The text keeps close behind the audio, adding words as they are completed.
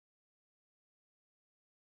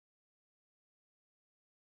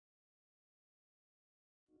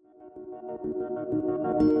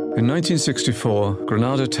In 1964,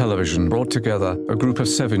 Granada Television brought together a group of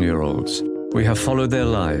 7-year-olds. We have followed their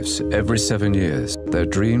lives every 7 years, their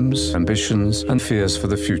dreams, ambitions, and fears for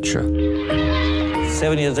the future.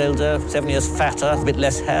 7 years older, 7 years fatter, a bit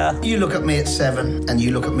less hair. You look at me at 7, and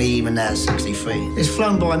you look at me even now at 63. It's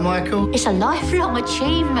flown by, Michael. It's a lifelong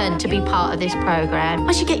achievement to be part of this programme.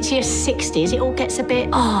 Once you get to your 60s, it all gets a bit,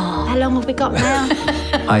 oh, how long have we got now?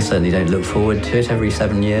 I certainly don't look forward to it every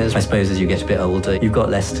 7 years. I suppose as you get a bit older, you've got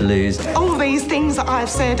less to lose. All these things that I've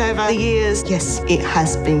said over the years, yes, it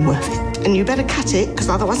has been worth it. And you better cut it, because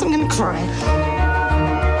otherwise I'm going to cry.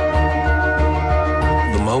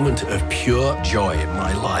 The moment of pure joy in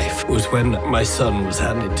my life was when my son was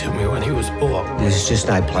handed to me when he was born. There's just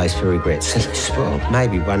no place for regrets in this world.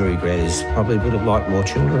 Maybe one regret is probably would have liked more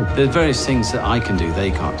children. There's various things that I can do,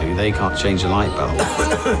 they can't do. They can't change a light bulb,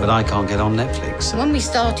 but I can't get on Netflix. When we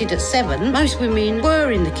started at 7, most women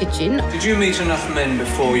were in the kitchen. Did you meet enough men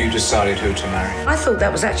before you decided who to marry? I thought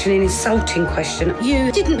that was actually an insulting question.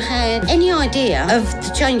 You didn't have any idea of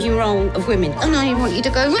the changing role of women. And I want you to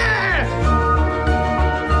go, "Rah!"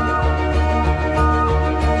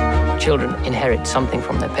 Children inherit something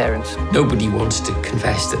from their parents. Nobody wants to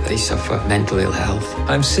confess that they suffer mental ill health.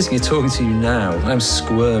 I'm sitting here talking to you now. I'm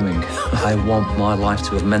squirming. I want my life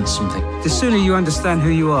to have meant something. The sooner you understand who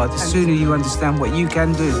you are, the sooner you understand what you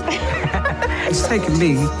can do. It's taken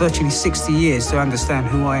me virtually 60 years to understand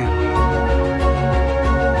who I am.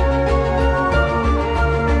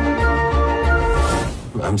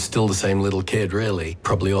 I'm still the same little kid, really.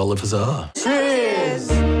 Probably all of us are. Cheers!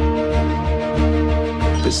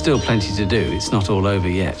 But still plenty to do. It's not all over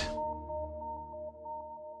yet.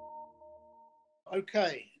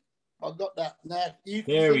 Okay, I've got that now. You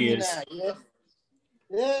can there see he me is. now, yeah?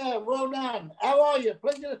 Yeah, well done. How are you?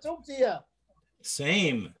 Pleasure to talk to you.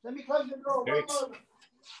 Same. Let me close the door. Very, One moment.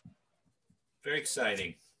 very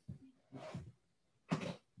exciting.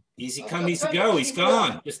 Easy come, easy go. He's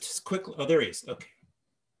gone. Just quick. Oh, there he is. Okay.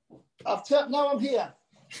 Now I'm here.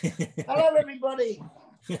 Hello, everybody.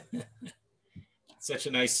 Such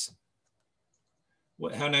a nice.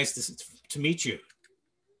 How nice this is to meet you.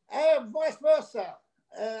 Vice versa.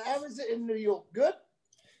 How is it in New York? Good?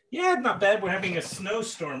 Yeah, not bad. We're having a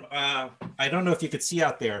snowstorm. I don't know if you could see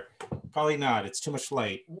out there. Probably not. It's too much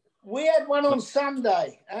light. We had one on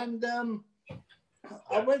Sunday, and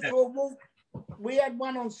I went for a walk. We had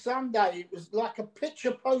one on Sunday. It was like a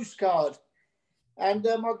picture postcard. And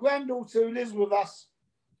my granddaughter who lives with us,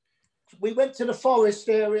 we went to the forest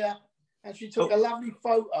area, and she took a lovely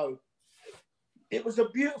photo. It was a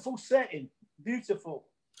beautiful setting. Beautiful.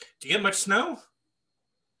 Do you get much snow?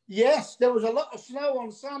 Yes, there was a lot of snow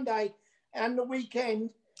on Sunday and the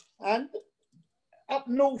weekend, and up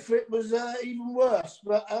north it was even worse.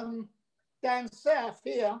 But down south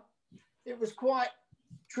here, it was quite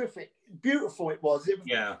terrific. Beautiful it was. It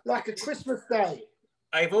was like a Christmas day.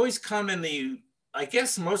 I've always come in I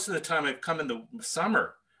guess most of the time I've come in the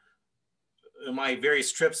summer, in my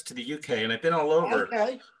various trips to the UK, and I've been all over.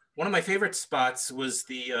 Okay. One of my favorite spots was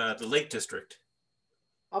the Lake District.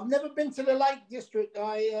 I've never been to the Lake District.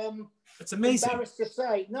 It's amazing. Embarrassed to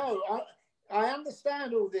say. No, I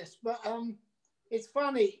understand all this, but it's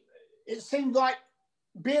funny. It seems like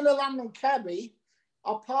being a London cabbie,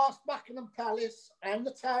 I pass Buckingham Palace and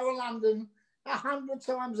the Tower of London 100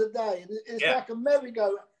 times a day. It's like a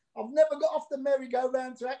merry-go. I've never got off the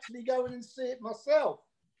merry-go-round to actually go in and see it myself.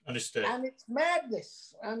 Understood. And it's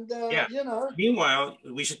madness. And, you know. Meanwhile,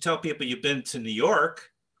 we should tell people you've been to New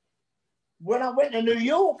York. When I went to New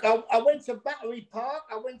York, I went to Battery Park.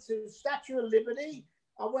 I went to Statue of Liberty.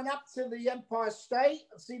 I went up to the Empire State,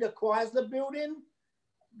 see the Chrysler Building.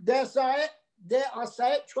 There I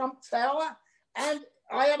say it, Trump Tower. And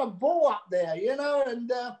I had a ball up there, you know.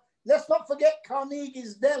 And let's not forget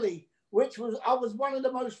Carnegie's Deli, which I was one of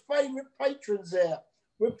the most favorite patrons there,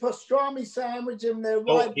 with pastrami sandwich and their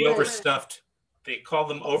the overstuffed. They call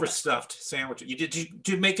them overstuffed sandwiches. Did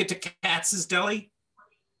you make it to Katz's Deli?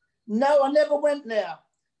 No, I never went there.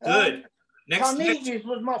 Good. Carnegie's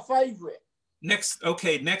was my favorite. Next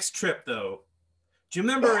trip though. Do you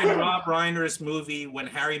remember in Rob Reiner's movie When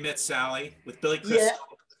Harry Met Sally with Billy Crystal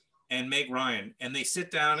and Meg Ryan, and they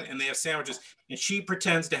sit down and they have sandwiches, and she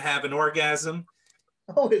pretends to have an orgasm?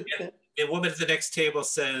 Oh, and a woman at the next table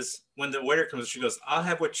says, when the waiter comes, she goes, "I'll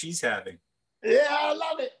have what she's having." Yeah, I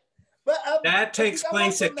love it. But that takes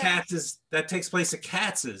place at Katz's. That takes place at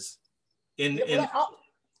Katz's.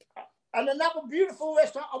 And another beautiful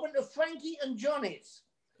restaurant, I went to Frankie and Johnny's.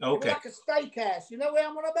 Okay. It was like a steakhouse. You know where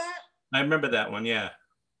I'm on about? I remember that one, yeah.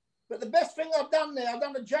 But the best thing I've done there, I've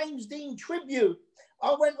done a James Dean tribute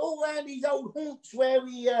I went all around these old haunts where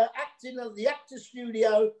we acted at the Actors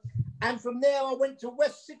Studio, and from there I went to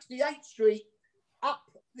West 68th Street, up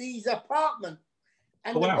these apartments,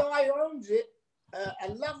 and the guy who owns it,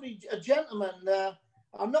 a lovely gentleman,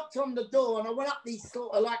 I knocked on the door and I went up these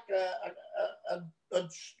sort of like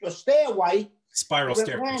a stairway, spiral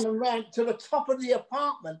stairway, round and round to the top of the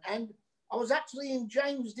apartment, and I was actually in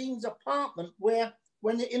James Dean's apartment where,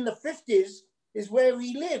 when in the 50s, is where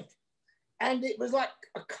he lived. And it was like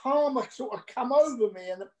a karma sort of come over me.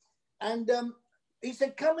 And he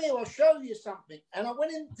said, come here, I'll show you something. And I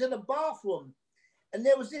went into the bathroom and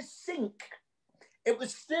there was this sink. It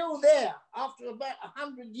was still there after about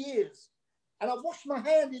 100 years. And I washed my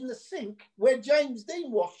hand in the sink where James Dean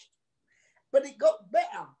washed. But it got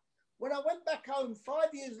better. When I went back home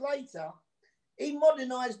 5 years later, he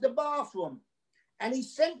modernized the bathroom. And he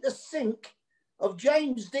sent the sink of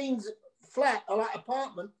James Dean's flat or like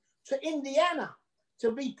apartment to Indiana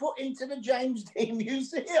to be put into the James Dean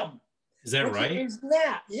Museum. Is that right? It is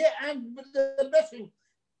now, yeah. And the best thing,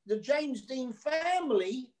 the James Dean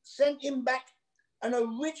family sent him back an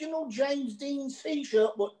original James Dean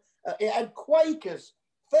T-shirt. It had Quakers,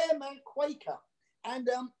 Fairman Quaker, and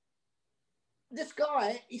this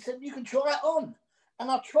guy, he said, "You can try it on,"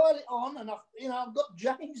 and I tried it on, and I've got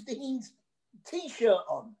James Dean's T-shirt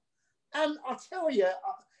on, and I tell you.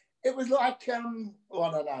 It was like, I don't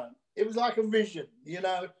know. It was like a vision,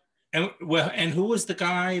 And who was the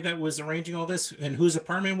guy that was arranging all this? And whose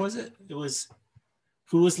apartment was it? It was,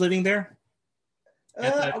 who was living there?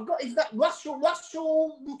 I've got, is that Russell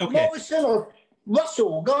Morrison or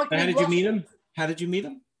Russell? Guy How did you meet him? How did you meet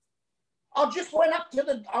him? I just went up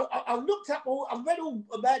to I looked up I read all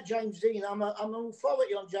about James Dean. I'm an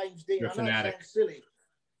authority on James Dean. You're a fanatic. It sounds silly.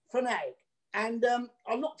 Fanatic. And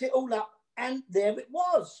I looked it all up. And there it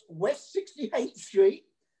was, West 68th Street.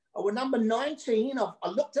 I was number 19. I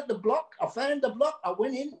looked at the block. I found the block. I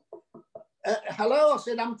went in. Hello, I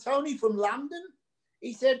said, I'm Tony from London.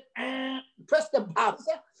 He said, press the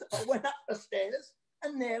buzzer. I went up the stairs,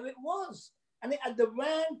 and there it was. And it had the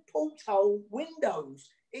round porthole windows,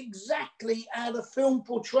 exactly how the film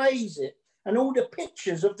portrays it, and all the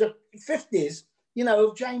pictures of the 50s,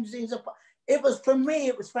 of James Dean's. It was, for me,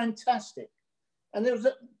 it was fantastic. And there was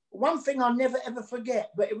one thing I'll never, ever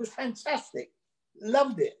forget, but it was fantastic.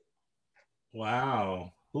 Loved it.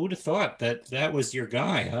 Wow. Who would have thought that was your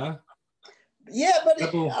guy, huh? Yeah, but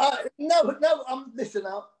listen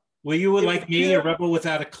up. Were you like me, a rebel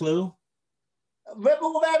without a clue?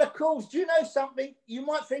 Rebel without a cause. Do you know something? You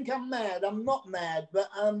might think I'm mad. I'm not mad, but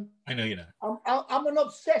I know you're not. I'm an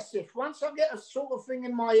obsessive. Once I get a sort of thing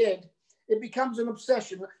in my head, it becomes an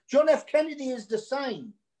obsession. John F. Kennedy is the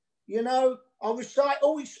same. I recite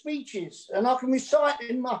all his speeches, and I can recite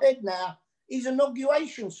in my head now his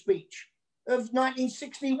inauguration speech of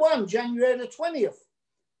 1961, January the 20th.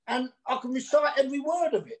 And I can recite every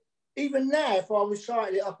word of it. Even now, if I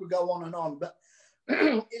recited it, I could go on and on. But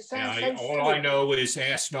it sounds so all silly. I know is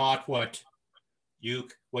ask not what your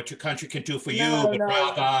country can do for you,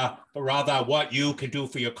 but rather what you can do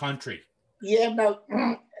for your country. Yeah, no.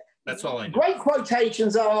 That's all I know. Great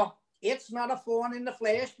quotations are, it's not a thorn in the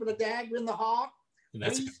flesh, but a dagger in the heart.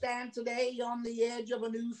 We stand today on the edge of a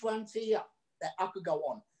new frontier. I could go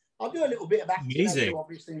on. I'll do a little bit of acting, amazing. You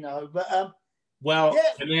obviously know, but well,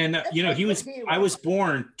 yeah, and then I was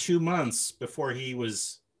born 2 months before he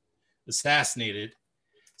was assassinated,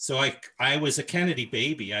 so I was a Kennedy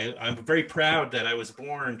baby. I'm very proud that I was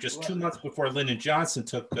born just 2 months before Lyndon Johnson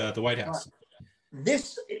took the White House.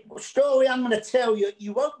 This story I'm going to tell you,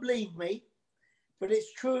 you won't believe me, but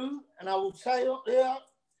it's true, and I will tell you, yeah,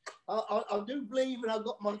 I do believe, and I've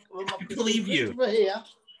got my I believe you here.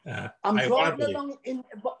 I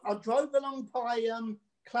drove along by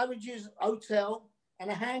Claridge's Hotel, and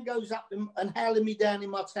a hand goes up and hailing me down in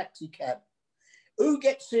my taxi cab. Who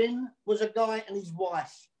gets in was a guy and his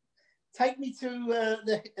wife. Take me to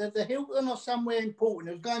the Hilton or somewhere important.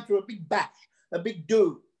 It was going through a big bash, a big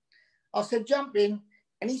do. I said, jump in.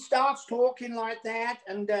 And he starts talking like that.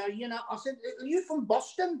 And, I said, are you from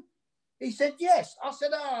Boston? He said, yes. I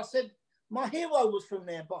said, my hero was from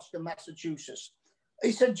there, Boston, Massachusetts.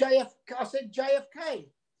 He said, I said, JFK.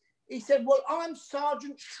 He said, well, I'm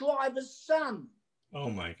Sergeant Shriver's son. Oh,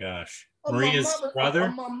 my gosh. On Maria's brother?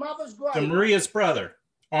 On my mother's grave. So Maria's brother.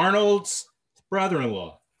 Arnold's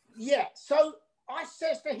brother-in-law. Yeah. So I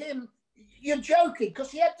says to him, you're joking,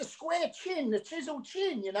 because he had the square chin, the chiseled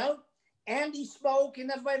chin, And he spoke in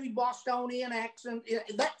a very Bostonian accent,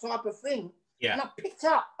 that type of thing. Yeah. And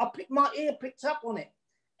my ear picked up on it.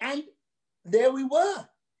 And there we were.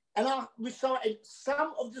 And I recited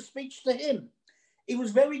some of the speech to him. he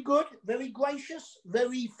was very good, very gracious,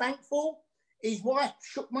 very thankful. His wife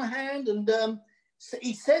shook my hand, and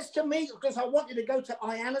he says to me, because I wanted to go to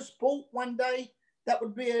Ioannsport one day, that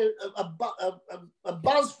would be a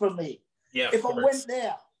buzz for me. Yeah, if I went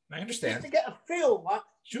there. I understand. Just to get a feel.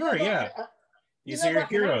 Sure, yeah. These are your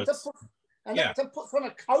heroes. And to put on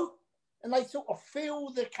a coat, and they sort of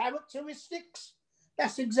feel the characteristics.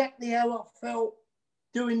 That's exactly how I felt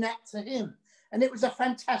doing that to him. And it was a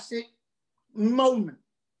fantastic moment,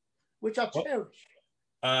 which I cherish.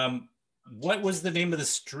 What was the name of the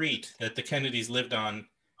street that the Kennedys lived on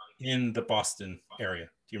in the Boston area?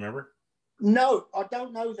 Do you remember? No, I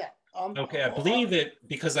don't know that. Okay, I believe it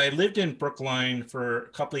because I lived in Brookline for a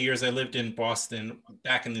couple of years. I lived in Boston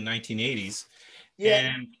back in the 1980s.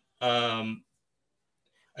 Yeah. And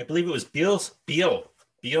I believe it was Beale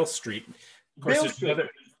Street. Of course, there's another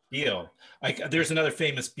Beale. There's another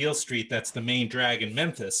famous Beale Street that's the main drag in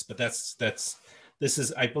Memphis, but this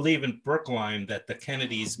is, I believe, in Brookline that the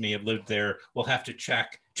Kennedys may have lived there. We'll have to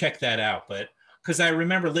check that out, but because I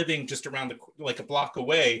remember living just around like a block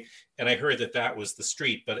away, and I heard that was the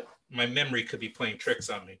street, but my memory could be playing tricks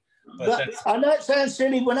on me. But I know it sounds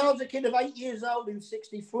silly. When I was a kid of 8 years old in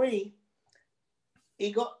 '63,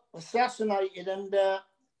 he got assassinated, and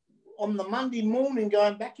on the Monday morning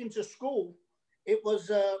going back into school, it was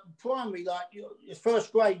primary, like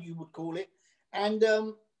first grade, you would call it, and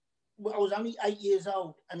I was only 8 years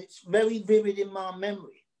old, and it's very vivid in my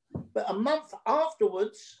memory. But a month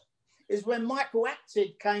afterwards is when Michael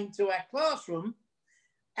Apted came to our classroom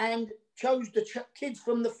and chose the kids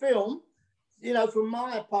from the film, from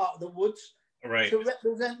my part of the woods, to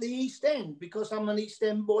represent the East End, because I'm an East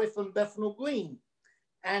End boy from Bethnal Green.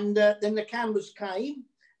 And then the cameras came,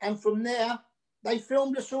 and from there, they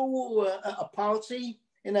filmed us all at a party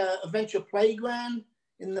in a Adventure Playground,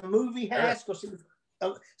 in the movie house, because it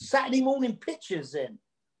was Saturday morning pictures then.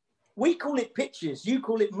 We call it pictures, you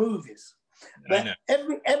call it movies. But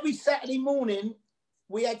every Saturday morning,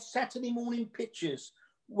 we had Saturday morning pictures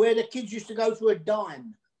where the kids used to go for a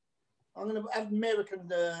dime. I'm going to have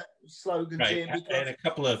American slogans here. Because I had a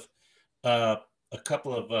couple of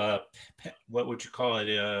what would you call it?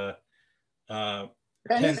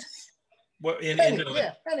 Pennies.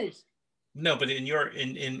 Pennies. No, but in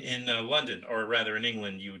London, or rather in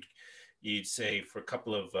England, you'd say for a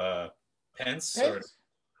couple of pence. Or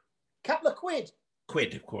couple of quid.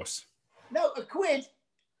 Quid, of course. No, a quid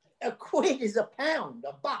is a pound,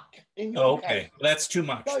 a buck. In your okay. case. Well, that's too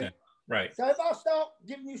much then. Right. So if I start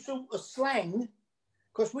giving you some slang,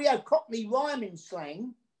 because we have Cockney rhyming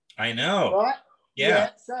slang. I know. Right?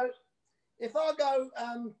 Yeah. So if I go...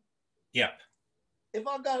 If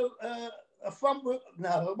I go a front... No,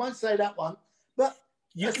 I won't say that one. But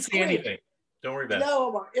you can say anything. Don't worry about it. No,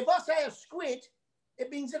 I won't. If I say a squid, it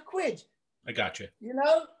means a quid. I got you.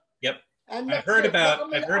 Yep. And I've heard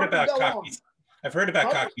about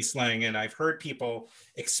Cockney slang, and I've heard people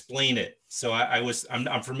explain it. So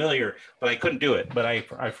I'm familiar, but I couldn't do it. But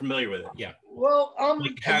I'm familiar with it. Yeah. Well,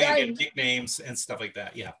 like how you get nicknames and stuff like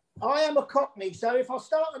that. Yeah. I am a Cockney, so if I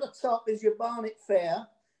start at the top is your Barnet Fair,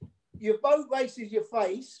 your boat race is your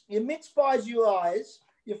face, your mince pie is your eyes,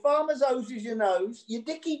 your farmer's hose is your nose, your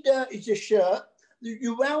dicky dirt is your shirt,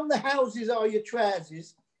 your round the houses are your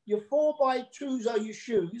trousers, your 4x2s are your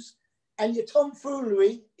shoes, and your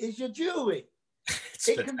tomfoolery is your jewelry.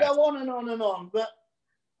 It can go on and on and on, but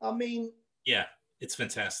I mean... Yeah, it's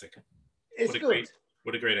fantastic. It's good.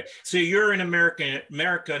 What a great idea. So you're an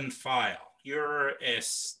American file. You're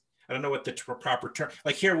I don't know what the proper term,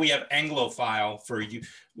 like here we have Anglophile for you,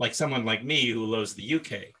 like someone like me who loves the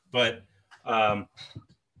UK, but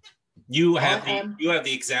you have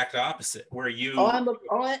the exact opposite, where you... I'm a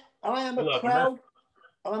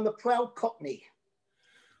proud Cockney.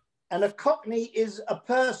 And a Cockney is a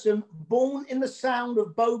person born in the sound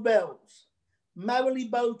of Bow Bells,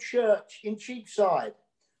 Marylebone Church in Cheapside,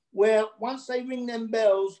 where once they ring them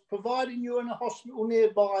bells, providing you're in a hospital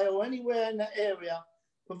nearby or anywhere in that area,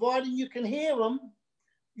 providing you can hear them,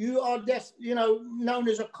 you are known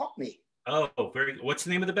as a Cockney. Oh, very good. What's the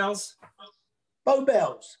name of the bells? Bow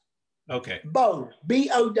Bells. Okay. Bow,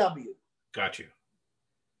 B-O-W. Got you.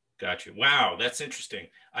 Wow, that's interesting.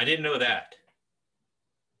 I didn't know that.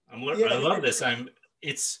 I love this.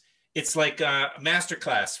 It's like a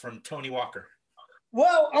masterclass from Tony Walker.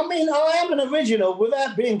 Well, I mean, I am an original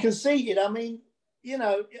without being conceited. I mean,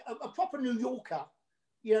 a proper New Yorker,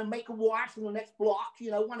 make a wife from the next block,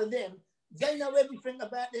 one of them. They know everything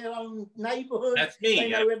about their own neighborhood. That's me. They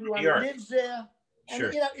know everyone who lives there. Sure.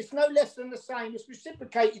 And, it's no less than the same. It's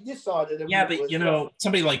reciprocated this side of the river. Yeah, but,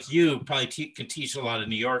 somebody like you probably can teach a lot of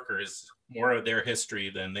New Yorkers more of their history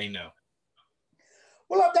than they know.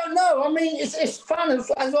 Well, I don't know. I mean, it's fun,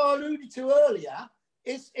 as I alluded to earlier.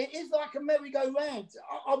 It is like a merry-go-round.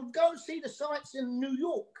 I would go and see the sights in New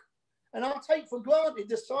York, and I'll take for granted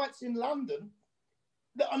the sights in London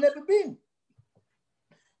that I've never been.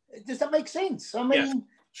 Does that make sense? I mean,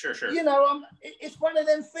 yes. Sure. You know, it's one of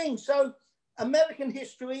them things. So, American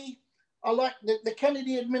history, I like the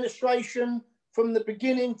Kennedy administration from the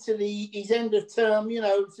beginning to his end of term, you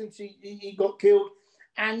know, since he got killed.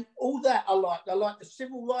 And all that I like. I like the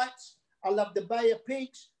civil rights. I love the Bay of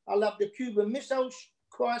Pigs. I love the Cuban Missile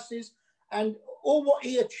Crisis. And all what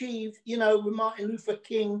he achieved, you know, with Martin Luther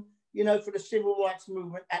King, you know, for the civil rights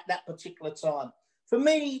movement at that particular time. For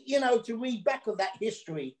me, you know, to read back of that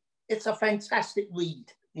history, it's a fantastic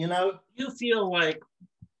read, you know. Do you feel like,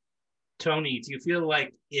 Tony, do you feel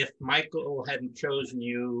like if Michael hadn't chosen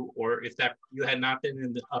you, or if that you had not been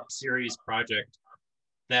in the Up series project,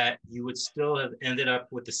 that you would still have ended up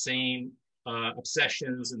with the same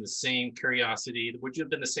obsessions and the same curiosity? Would you have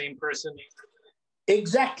been the same person?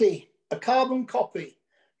 Exactly. A carbon copy.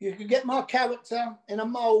 You could get my character in a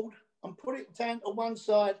mold and put it down to one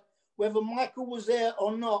side, whether Michael was there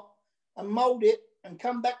or not, and mold it and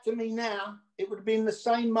come back to me now, it would have been the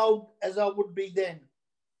same mold as I would be then.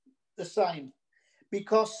 The same.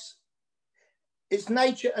 Because it's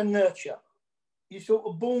nature and nurture. You're sort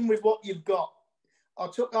of born with what you've got. I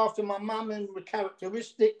took after my mum and the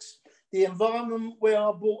characteristics, the environment where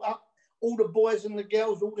I brought up, all the boys and the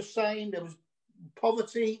girls, all the same. There was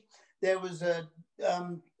poverty. There was,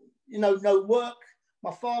 you know, no work.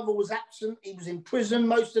 My father was absent. He was in prison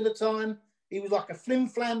most of the time. He was like a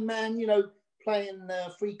flim-flam man, you know, playing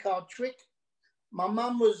free card trick. My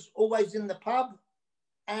mum was always in the pub,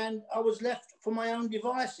 and I was left for my own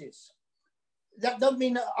devices. That don't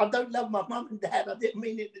mean that I don't love my mum and dad. I didn't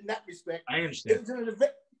mean it in that respect. I understand.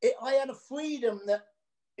 I had a freedom that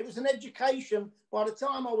it was an education. By the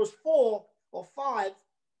time I was 4 or 5,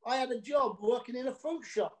 I had a job working in a fruit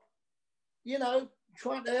shop, you know,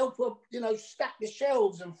 trying to help her, you know, stack the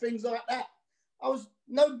shelves and things like that. I was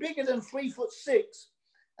no bigger than 3'6",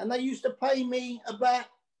 and they used to pay me about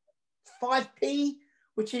 5p,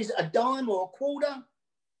 which is a dime or a quarter,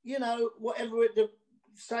 you know, whatever the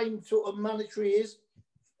same sort of monetary is.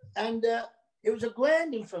 And it was a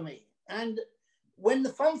granding for me. And when the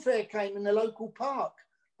fun fair came in the local park,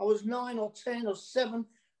 I was 9 or 10 or 7,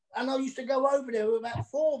 and I used to go over there with about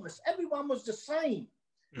 4 of us. Everyone was the same.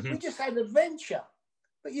 We just had adventure.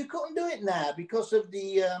 But you couldn't do it now because of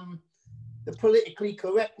the politically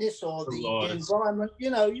correctness or the environment, you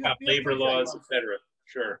know. You labor laws, etc.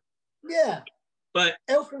 Sure. Yeah. But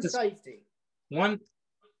health and safety.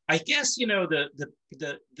 I guess, you know, the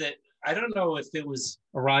I don't know if it was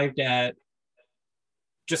arrived at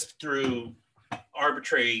just through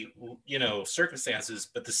arbitrary, you know, circumstances,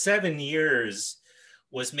 but the 7 years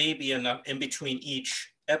was maybe enough in between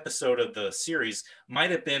each episode of the series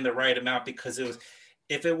might have been the right amount, because it was,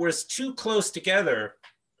 if it was too close together,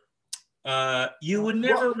 you would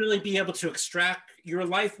never really be able to extract, your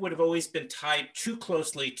life would have always been tied too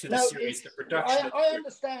closely to the series, the production. I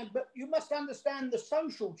understand, but you must understand the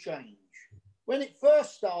social change. When it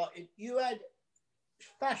first started, you had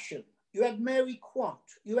fashion, you had Mary Quant,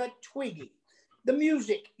 you had Twiggy, the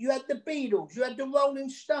music, you had the Beatles, you had the Rolling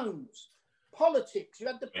Stones, politics, you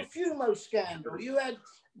had the Profumo scandal, you had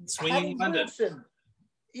Swinging London. Wilson.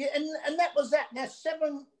 Yeah, and that was that. Now,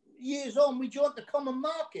 7 years on, we joined the common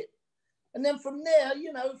market. And then from there,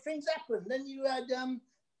 you know, things happened. Then you had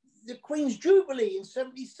the Queen's Jubilee in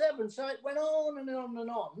 77. So it went on and on and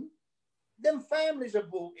on. Then families are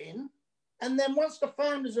brought in. And then once the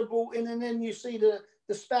families are brought in, and then you see the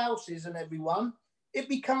spouses and everyone, it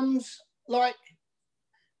becomes like,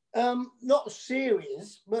 not a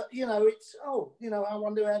series, but, you know, it's, oh, you know, I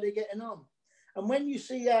wonder how they're getting on. And when you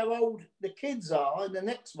see how old the kids are in the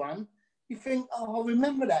next one, you think, oh, I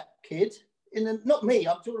remember that kid. Not me,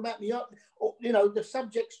 I'm talking about the, you know, the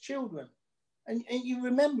subject's children. And you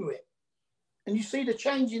remember it. And you see the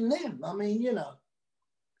change in them. I mean, you know.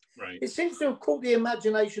 Right. It seems to have caught the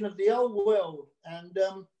imagination of the whole world. And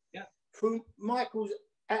through Michael's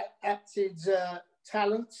Apted's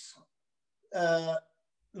talents,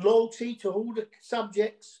 loyalty to all the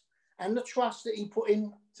subjects, and the trust that he put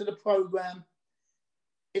into the programme,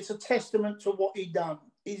 it's a testament to what he done.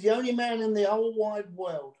 He's the only man in the whole wide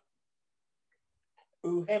world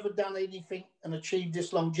who ever done anything and achieved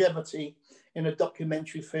this longevity in a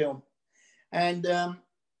documentary film. And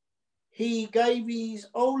he gave his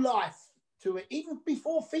whole life to it, even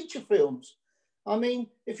before feature films. I mean,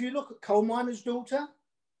 if you look at Coal Miner's Daughter,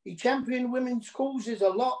 he championed women's causes a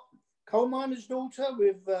lot. Coal Miner's Daughter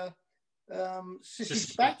with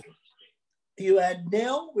Sissy Spacek. You had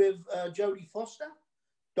Nell with Jodie Foster,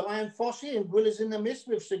 Diane Fossey and Gorillas in the Mist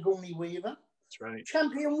with Sigourney Weaver. That's right.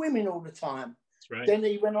 Champion women all the time. That's right. Then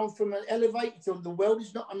he went on from an elevator to The World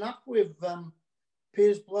Is Not Enough with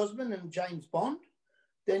Pierce Brosnan and James Bond.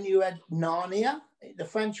 Then you had Narnia, the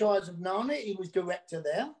franchise of Narnia. He was director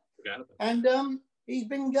there. And he's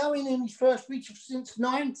been going in his first feature since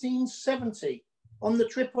 1970 on the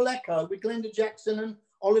Triple Echo with Glenda Jackson and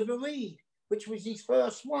Oliver Reed, which was his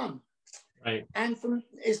first one. Right. And from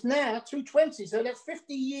it's now 220, so that's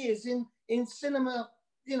 50 years in cinema,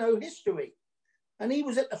 you know, history. And he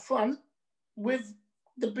was at the front with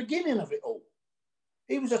the beginning of it all.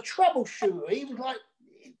 He was a troubleshooter. He was like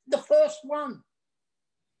the first one.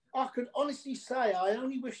 I could honestly say I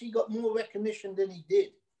only wish he got more recognition than he did.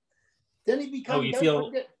 Then he became.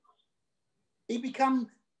 He became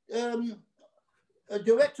a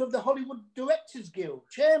director of the Hollywood Directors Guild,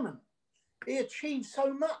 chairman. He achieved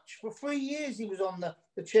so much. For 3 years, he was on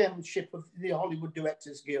the chairmanship of the Hollywood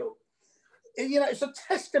Directors Guild. You know, it's a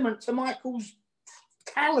testament to Michael's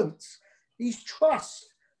talents, his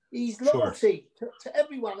trust, his loyalty to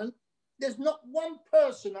everyone. And there's not one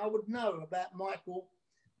person I would know about Michael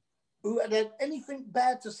who had anything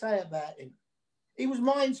bad to say about him. He was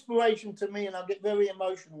my inspiration to me, and I get very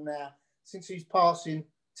emotional now since he's passing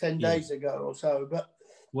 10 days ago or so. But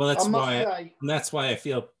well, that's why I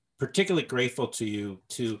feel particularly grateful to you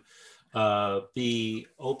to be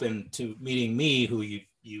open to meeting me, who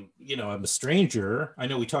you know, I'm a stranger. I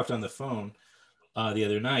know we talked on the phone the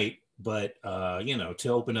other night, but you know, to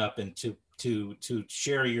open up and to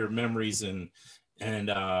share your memories and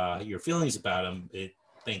your feelings about him.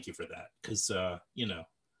 Thank you for that, because you know,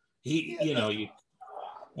 I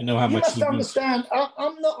know how much. You must understand.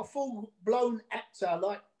 I'm not a full-blown actor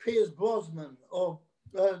like Pierce Brosnan or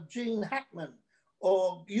Gene Hackman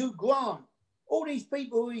or Hugh Grant. All these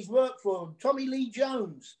people who he's worked for, Tommy Lee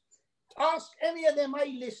Jones. Ask any of them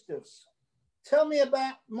A-listers. Tell me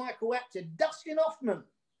about Michael Apted, Dustin Hoffman.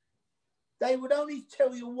 They would only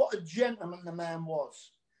tell you what a gentleman the man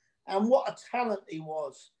was and what a talent he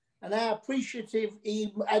was and how appreciative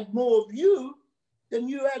he had more of you than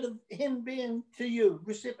you had of him being to you,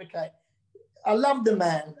 reciprocate. I love the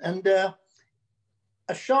man, and a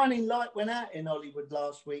shining light went out in Hollywood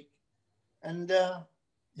last week, and it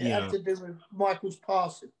had to do with Michael's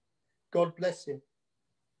passing. God bless him.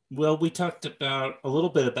 Well, we talked a little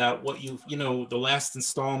bit about what you know, the last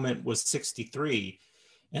installment was 63,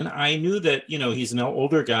 and I knew that, you know, he's an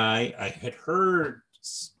older guy. I had heard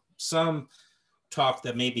some talk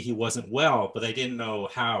that maybe he wasn't well, but I didn't know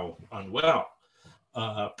how unwell.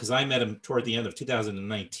 Because I met him toward the end of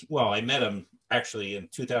 2019. Well, I met him actually in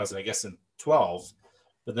 2000, I guess in 12,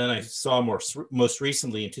 but then I saw him most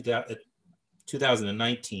recently in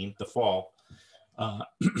 2019, the fall,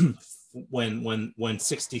 when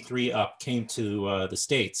 63 Up came to the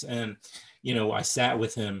States. And, you know, I sat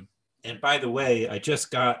with him. And by the way, I just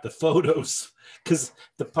got the photos because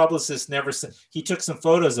the publicist never sent. He took some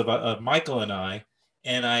photos of Michael and I,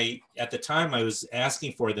 and at the time I was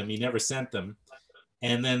asking for them. He never sent them.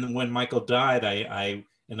 And then when Michael died, I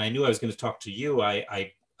knew I was going to talk to you.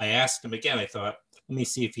 I asked him again. I thought, let me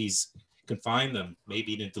see if he can find them.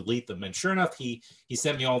 Maybe he didn't delete them. And sure enough, he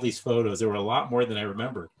sent me all these photos. There were a lot more than I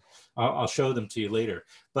remembered. I'll show them to you later.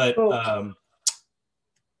 But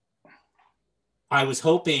I was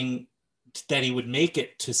hoping that he would make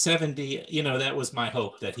it to 70. You know, that was my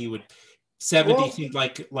hope, that he would. 70 seemed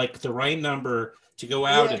like the right number to go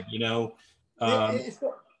out in. You know. I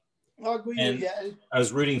agree with you. I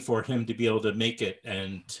was rooting for him to be able to make it,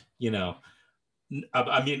 and you know,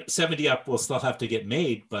 I mean, 70 Up will still have to get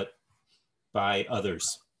made, but by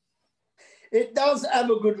others. It does have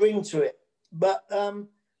a good ring to it, but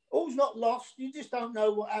all's not lost. You just don't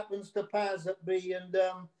know what happens to powers that be, and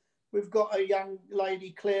we've got a young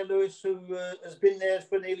lady, Claire Lewis, who has been there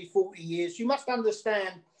for nearly 40 years. You must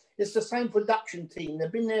understand, it's the same production team.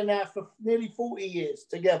 They've been there now for nearly 40 years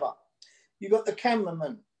together. You've got the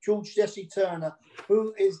cameraman, George Jesse Turner,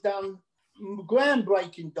 who has done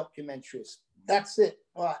groundbreaking documentaries. That's it.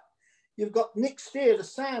 All right. You've got Nick Steer, the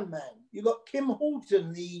sound man. You've got Kim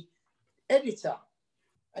Horton, the editor.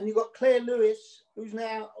 And you've got Claire Lewis, who's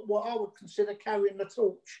now what I would consider carrying the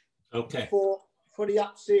torch for the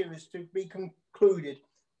Up series to be concluded.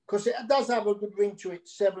 Because it does have a good ring to it,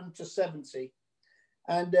 7 to 70.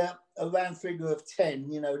 And a round figure of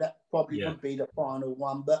 10, you know, that probably would be the final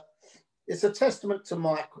one. But it's a testament to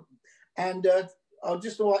Michael. And I'd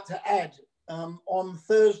just like to add, on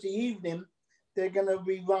Thursday evening, they're going to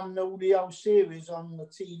rerun all the old series on the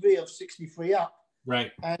TV of 63 Up.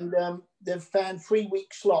 Right. And they've found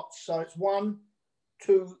 3-week slots. So it's 1,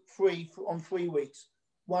 2, 3 on 3 weeks,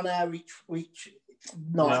 1 hour each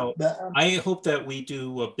night. Well, but, I hope that we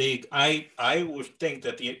do a big. I would think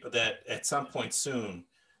that that at some point soon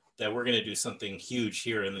that we're going to do something huge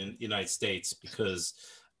here in the United States, because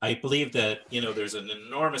I believe that there's an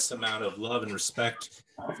enormous amount of love and respect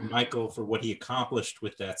for Michael for what he accomplished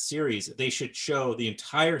with that series. They should show the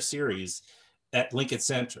entire series at Lincoln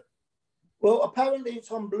Center. Well, apparently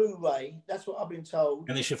it's on Blu-ray. That's what I've been told.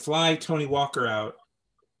 And they should fly Tony Walker out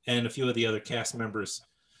and a few of the other cast members.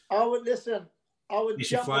 I would listen. They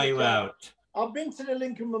should fly you out. I've been to the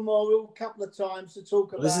Lincoln Memorial a couple of times to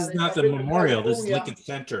talk about it. This is not the memorial. This is Lincoln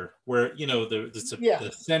Center, where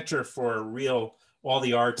the center for all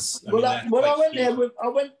the arts. I went there.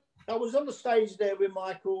 I was on the stage there with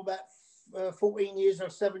Michael about 14 years or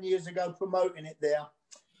 7 years ago, promoting it there,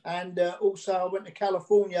 and also I went to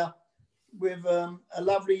California with a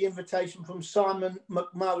lovely invitation from Simon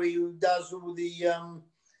McMurray, who does all the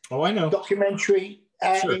I know documentary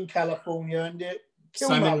in California, and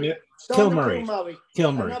Kilmurray.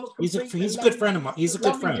 He's a good friend of mine. He's a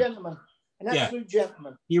good friend. Gentleman, an absolute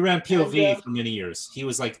gentleman. He ran POV for many years. He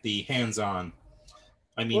was like the hands-on.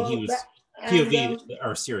 I mean, he was POV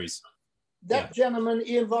our series. That gentleman,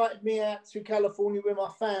 he invited me out to California with my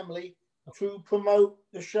family to promote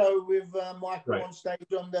the show with Michael on stage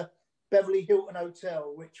on the Beverly Hilton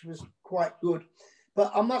Hotel, which was quite good.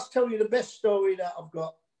 But I must tell you, the best story that I've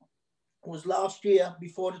got was last year,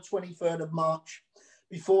 before the 23rd of March,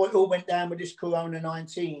 before it all went down with this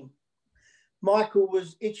Corona-19. Michael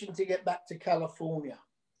was itching to get back to California,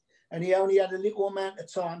 and he only had a little amount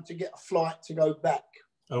of time to get a flight to go back.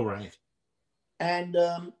 Oh, right. And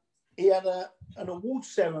he had an award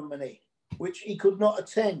ceremony, which he could not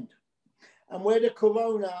attend. And where the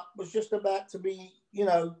Corona was just about to be,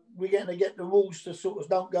 we're going to get the rules to sort of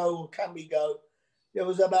don't go or can we go, there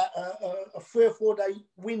was about a 3 or 4 day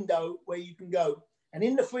window where you can go. And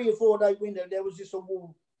in the 3 or 4 day window, there was this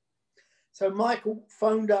award. So Michael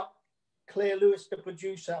phoned up Claire Lewis, the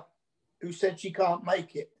producer, who said she can't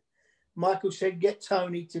make it. Michael said, get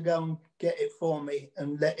Tony to go and get it for me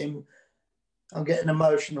and let him. I'm getting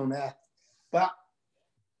emotional now. But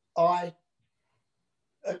I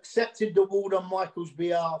accepted the award on Michael's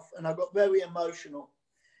behalf, and I got very emotional.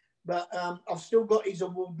 But I've still got his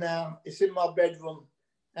award now. It's in my bedroom,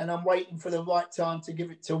 and I'm waiting for the right time to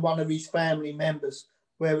give it to one of his family members,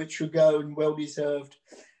 where it should go, and well deserved.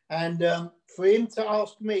 And for him to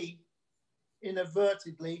ask me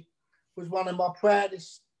inadvertently was one of my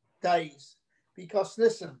proudest days, because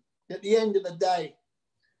listen, at the end of the day,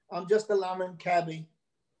 I'm just a London cabbie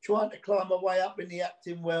trying to climb my way up in the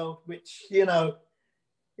acting world, which,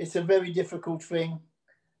 it's a very difficult thing.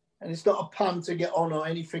 And it's not a pun to get on or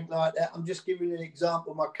anything like that. I'm just giving an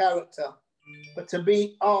example of my character. But to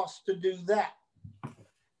be asked to do that,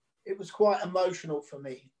 it was quite emotional for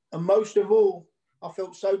me. And most of all, I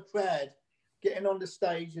felt so proud getting on the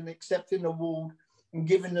stage and accepting the award and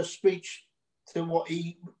giving the speech to what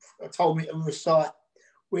he told me to recite,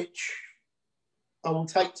 which I will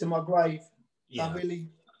take to my grave. Yeah. I really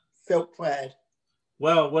felt proud.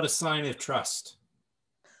 Well, what a sign of trust.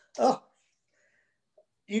 Oh,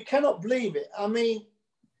 you cannot believe it. I mean,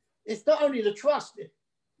 it's not only the trust.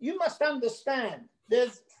 You must understand,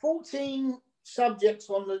 there's 14 subjects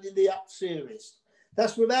on the Up series.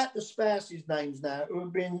 That's without the spouses' names now, who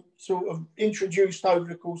have been sort of introduced over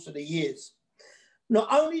the course of the years. Not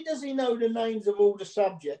only does he know the names of all the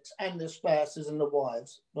subjects and the spouses and the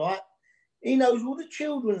wives, right? He knows all the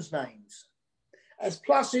children's names. As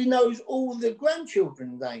plus he knows all the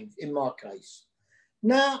grandchildren's names, in my case.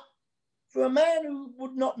 Now, for a man who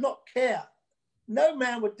would not care, no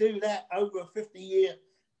man would do that over a 50-year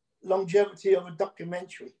longevity of a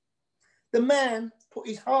documentary. The man put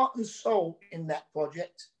his heart and soul in that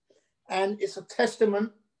project, and it's a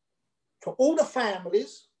testament to all the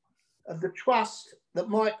families of the trust that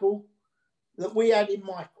we had in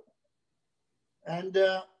Michael. And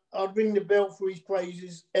I'd ring the bell for his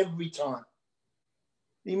praises every time.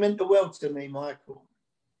 He meant the world to me, Michael.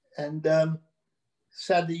 And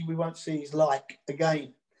sadly, we won't see his like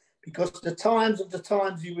again, because the times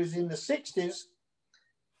he was in the 60s,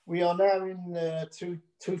 we are now in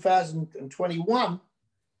 2021.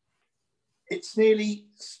 It's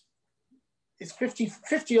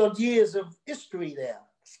 50 odd years of history there.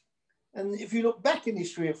 And if you look back in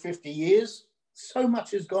history of 50 years, so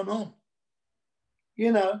much has gone on.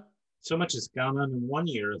 So much has gone on in 1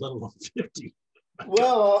 year, let alone 50.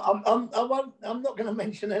 Well, I'm not going to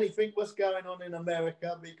mention anything what's going on in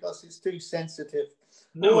America, because it's too sensitive.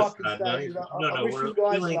 No, it's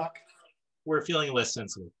not. We're feeling less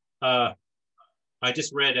sensitive. I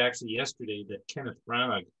just read actually yesterday that Kenneth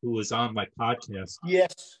Branagh, who was on my podcast,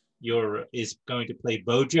 yes, is going to play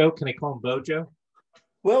Bojo. Can I call him Bojo?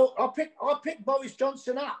 Well, I picked Boris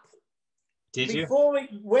Johnson up. Did you?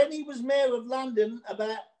 When he was mayor of London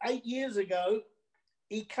about 8 years ago,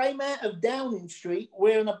 he came out of Downing Street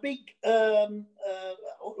wearing a big,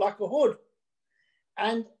 like a hood.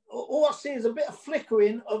 And all I see is a bit of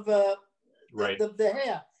flickering of the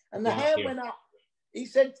hair. And the hair went up. He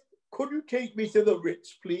said, "Could you take me to the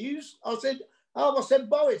Ritz, please?" I said,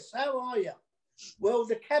 "Boris, how are you?" Well,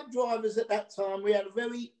 the cab drivers at that time, we had a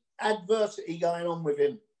very adversity going on with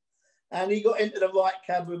him. And he got into the right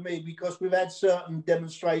cab with me because we've had certain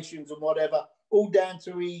demonstrations and whatever, all down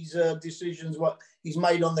to his decisions, what he's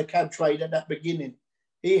made on the cab trade at that beginning.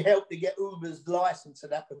 He helped to get Uber's license at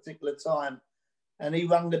that particular time. And he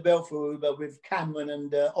rang the bell for Uber with Cameron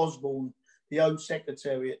and Osborne, the Home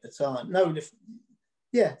Secretary at the time. The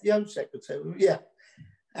Home Secretary, yeah.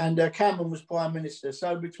 And Cameron was Prime Minister.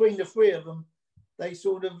 So between the three of them, they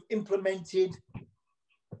sort of implemented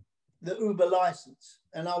the Uber license,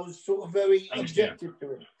 and I was sort of very objective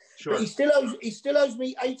to him. Sure. But he still owes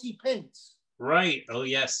me 80 pence. Right. Oh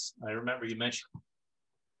yes, I remember you mentioned.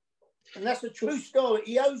 And that's a true story.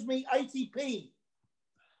 He owes me 80p.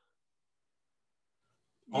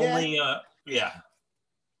 Only, yeah.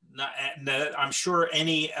 I'm sure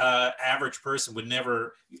any average person would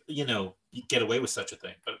never, get away with such a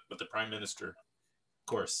thing. But the Prime Minister, of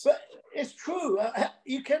course. But it's true.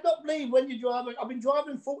 You cannot believe when you drive. I've been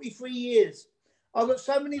driving 43 years. I've got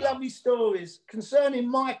so many lovely stories concerning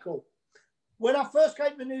Michael. When I first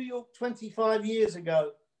came to New York 25 years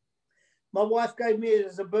ago, my wife gave me it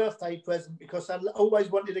as a birthday present because I always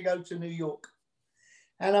wanted to go to New York.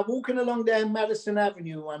 And I'm walking along down Madison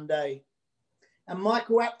Avenue one day, and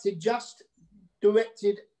Michael Apted just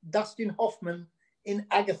directed Dustin Hoffman in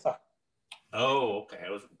Agatha. Oh, okay.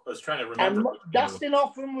 I was trying to remember. And Dustin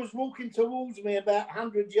Hoffman was walking towards me about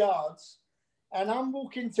 100 yards, and I'm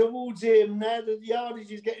walking towards him. Now the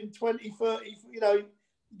yardage is getting 20, 30,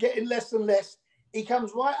 getting less and less. He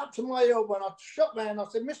comes right up to my elbow, and I shot round. I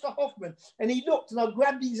said, "Mr. Hoffman," and he looked, and I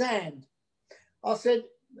grabbed his hand. I said,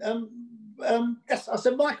 yes. I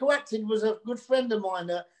said, "Michael Apted was a good friend of mine.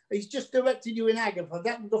 He's just directed you in Agatha."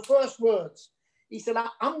 That was the first words. He said,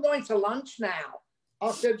 "I'm going to lunch now."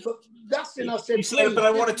 I said, "But Dustin," I said, "You said, but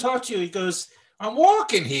I want to talk to you." He goes, "I'm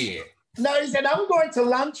walking here." No, he said, "I'm going to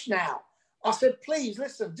lunch now." I said, "Please,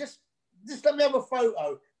 listen, just let me have a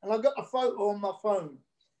photo." And I got a photo on my phone.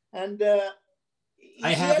 And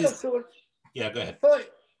I have his... Yeah, go ahead.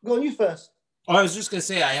 Go on, you first. Oh, I was just going to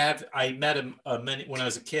say, I met him when I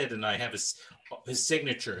was a kid, and I have his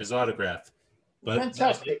signature, his autograph. But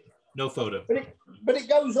fantastic. No photo. But it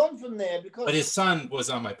goes on from there because... But his son was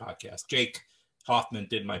on my podcast. Jake Hoffman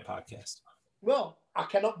did my podcast. Well, I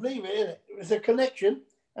cannot believe it. It was a connection.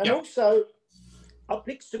 And also, I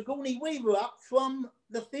picked Sigourney Weaver up from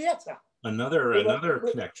the theatre. Another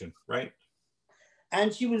connection, right?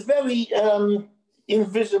 And she was very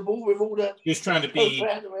invisible with all the... She was trying to be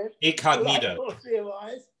incognito.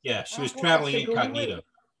 Yeah, she was traveling incognito.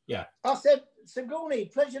 Yeah. I said, "Sigourney,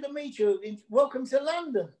 pleasure to meet you. Welcome to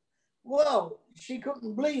London." Well, she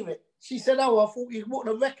couldn't believe it. She said, "Oh, I thought you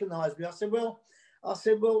wouldn't have recognised me." I said,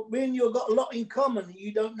 well, me and you have got a lot in common and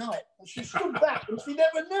you don't know it. And she stood back and she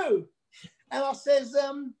never knew. And I says,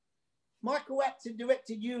 "Michael Apted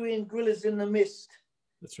directed you in Gorillas in the Mist."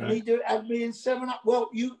 That's right. And he had me in 7 Up. Well,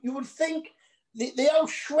 you would think the old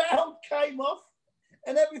shroud came off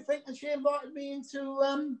and everything, and she invited me into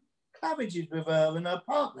Claridge's with her and her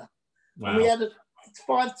partner. Wow. And we had a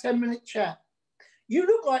 5-10 minute chat. You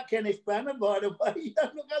look like Kenneth Branagh, by the way. You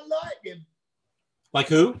don't look like him. Like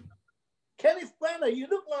who? Kenneth Branagh. You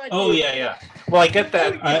look like him. Yeah. Well, I get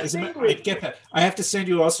that. I get that. I have to send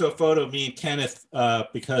you also a photo of me and Kenneth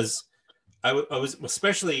because I was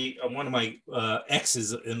especially one of my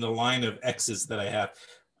exes in the line of exes that I have.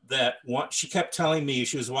 She kept telling me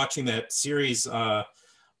she was watching that series on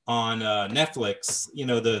Netflix. You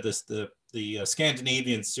know, the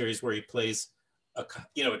Scandinavian series where he plays a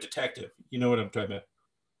detective. You know what I'm talking about?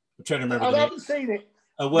 I'm trying to remember. I haven't seen it.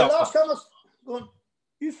 Well, the last time go on,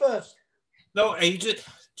 you first. No,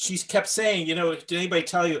 she kept saying, did anybody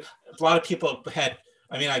tell you? A lot of people had.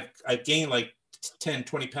 I mean, I gained like 10,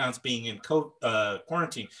 20 pounds being in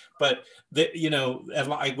quarantine, but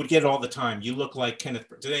I would get it all the time. "You look like Kenneth."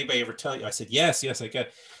 Did anybody ever tell you? I said, yes, I get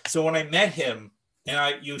it. So when I met him,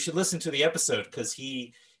 and you should listen to the episode because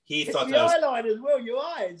he thought that was... highlight as well, your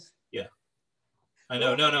eyes. Yeah. I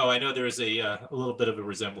know. No, I know there is a little bit of a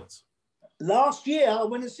resemblance. Last year, I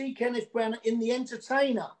went to see Kenneth Branagh in The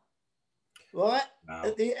Entertainer. right?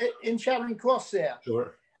 Wow. In Charing Cross there.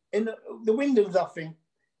 Sure. In the Wyndhams, I think.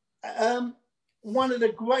 One of the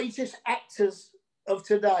greatest actors of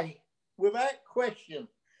today, without question.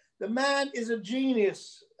 The man is a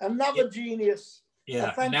genius, another genius.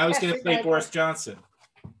 Yeah, and now he's going to play actor. Boris Johnson.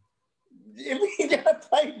 If he's going to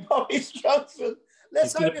play Boris Johnson,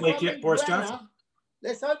 let's hope if I meet Boris Branner, Johnson.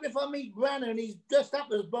 Let's hope if I meet Branner and he's dressed up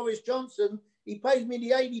as Boris Johnson, he pays me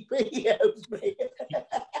the ADP he owes me.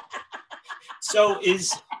 So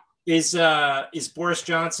is Boris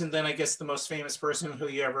Johnson then, I guess, the most famous person who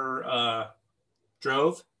you ever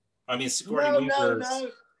drove? I mean, Sigourney Weaver.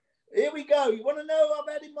 No. Here we go. You want to know what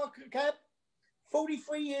I've had in my cab?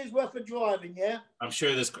 43 years worth of driving, yeah? I'm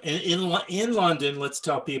sure this in London, let's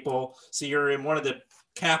tell people. So you're in one of the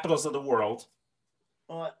capitals of the world.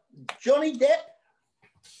 All right. Johnny Depp,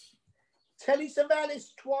 Telly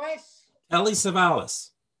Savalas twice. Telly Savalas.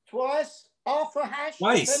 Twice. Arthur Ashe,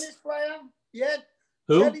 twice. Tennis player. Yeah.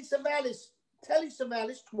 Who? Telly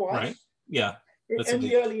Savalas twice. Right. Yeah. In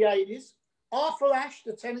the early 80s. Arthur Ashe,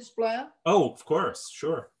 the tennis player. Oh, of course.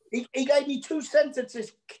 Sure. He gave me 2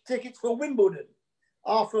 sentences tickets for Wimbledon.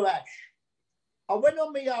 Arthur Ashe. I went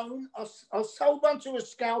on my own. I sold one to a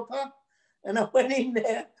scalper, and I went in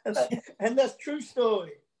there, and that's true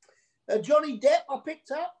story. Johnny Depp, I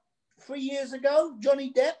picked up 3 years ago.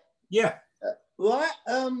 Johnny Depp. Yeah. Right.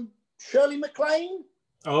 Shirley MacLaine.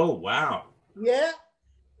 Oh wow. Yeah.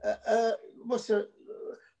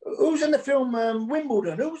 Who's in the film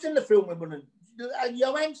Wimbledon? Who's in the film Wimbledon?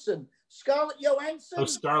 Johansson. Scarlett Johansson. Oh,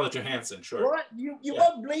 Scarlett Johansson, sure. Right. You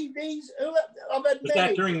won't believe these. I've had Was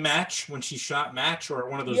that during Match, when she shot Match, or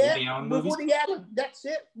one of those Woody Allen movies? With Woody Allen. That's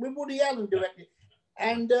it. With Woody Allen directed.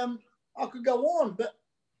 And I could go on, but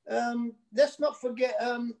let's not forget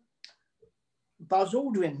Buzz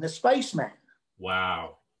Aldrin, the spaceman.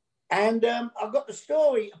 Wow. And I've got the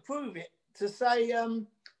story to prove it, to say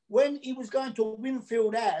when he was going to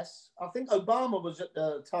Winfield House, I think Obama was at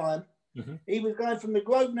the time, he was going from the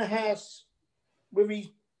Grosvenor House with his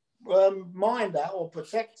minder or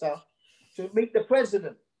protector to meet the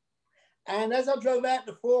president. And as I drove out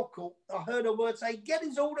the forecourt, I heard a word say, "Get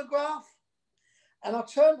his autograph." And I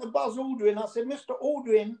turned to Buzz Aldrin. I said, "Mr.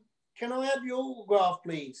 Aldrin, can I have your autograph,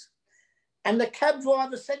 please?" And the cab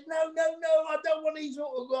driver said, no, I don't want his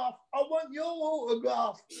autograph. I want your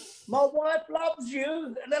autograph. My wife loves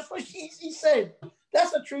you. And that's what she said.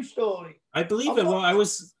 That's a true story. I believe it. Well,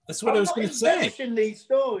 that's what I was going to say. I'm these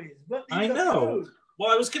stories, but these I are know. true. Well,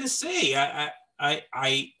 I was going to say, I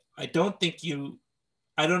don't think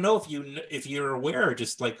I don't know if you're aware,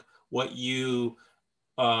 just like what you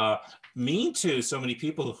mean to so many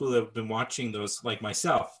people who have been watching those, like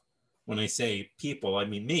myself. When I say people, I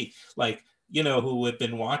mean me, like, who have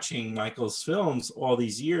been watching Michael's films all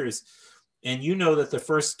these years. And that the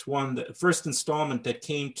first installment that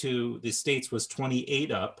came to the States was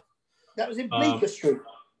 28 Up. That was in Bleecker Street.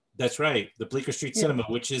 That's right. The Bleecker Street Cinema,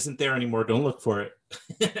 which isn't there anymore. Don't look for it.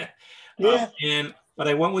 Yeah. But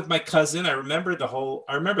I went with my cousin. I remember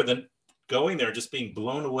then going there, just being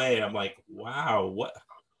blown away. I'm like, wow, what,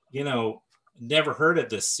 never heard of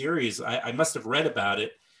this series. I must have read about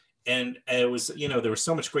it. And it was, there was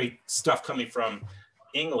so much great stuff coming from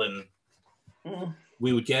England.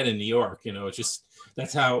 We would get in New York, it's just,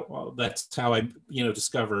 that's how I,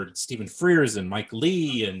 discovered Stephen Frears and Mike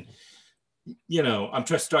Lee. And, I'm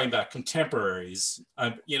just talking about contemporaries.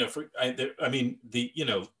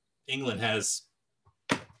 England has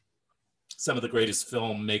some of the greatest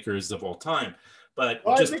filmmakers of all time, but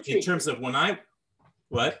just Ritchie. In terms of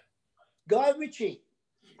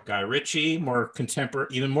Guy Ritchie, more contemporary,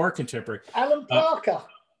 even more contemporary.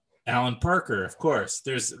 Alan Parker, of course.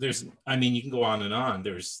 There's, you can go on and on.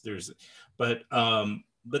 But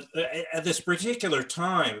at this particular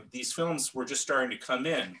time, these films were just starting to come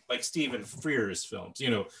in, like Stephen Frears' films,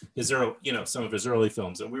 some of his early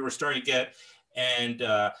films, and we were starting to get, and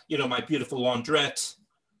My Beautiful Laundrette,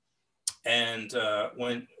 and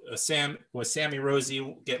when Sammy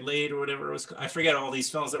Rosie Get Laid or whatever it was, I forget all these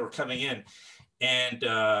films that were coming in. And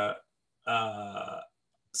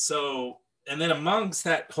and then amongst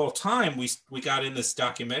that whole time, we got in this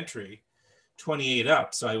documentary, 28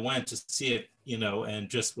 Up. So I went to see it, and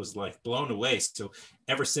just was like blown away. So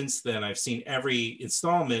ever since then, I've seen every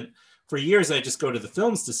installment. For years, I just go to the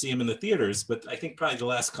films to see them in the theaters. But I think probably the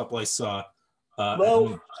last couple I saw.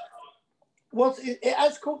 It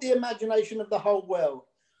has caught the imagination of the whole world,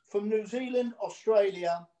 from New Zealand,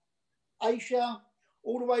 Australia, Asia,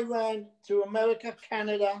 all the way around to America,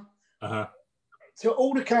 Canada, to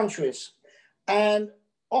all the countries. And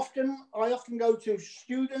I often go to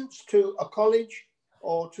students, to a college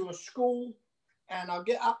or to a school, and I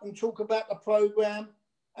get up and talk about the program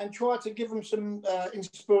and try to give them some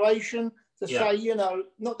inspiration to say, you know,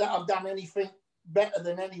 not that I've done anything better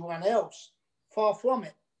than anyone else, far from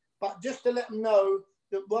it, but just to let them know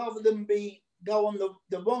that rather than go on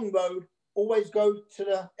the wrong road, always go to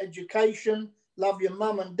the education, love your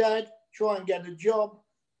mum and dad, try and get a job,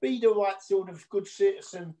 be the right sort of good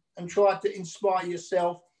citizen, and try to inspire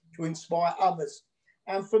yourself to inspire others.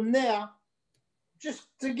 And from there, just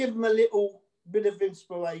to give them a little bit of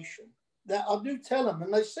inspiration, that I do tell them,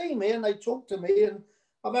 and they see me and they talk to me, and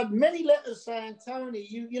I've had many letters saying, Tony,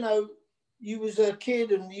 you know, you was a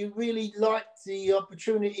kid and you really liked the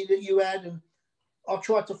opportunity that you had, and I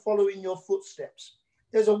tried to follow in your footsteps.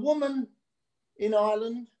 There's a woman in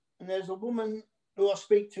Ireland, and there's a woman who I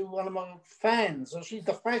speak to, one of my fans. She's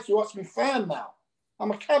the fan, she wants me fan mail.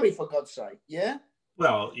 I'm a cabbie, for God's sake, yeah?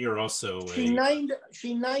 Well, you're also She named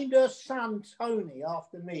her son Tony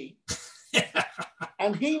after me.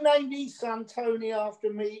 And he named his son Tony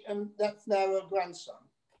after me, and that's now her grandson.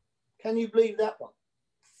 Can you believe that one?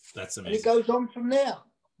 That's amazing. And it goes on from there.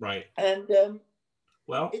 Right. And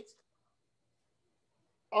well,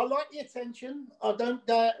 I like the attention. I don't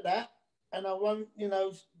doubt that, and I won't, you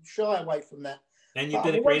know, shy away from that. And you've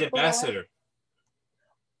been a great ambassador.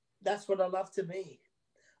 That's what I love to be.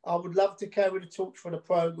 I would love to carry the torch for the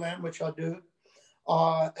program, which I do.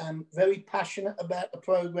 I am very passionate about the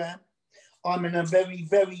program. I'm in a very,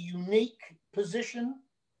 very unique position,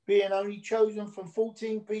 being only chosen from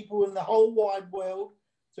 14 people in the whole wide world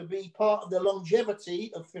to be part of the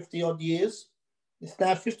longevity of 50 odd years. It's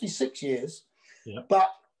now 56 years. Yeah. But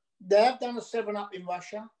they have done a 7-Up in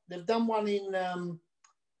Russia. They've done one in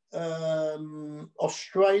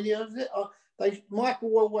Australia.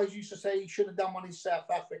 Michael always used to say he should have done one in South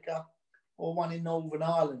Africa or one in Northern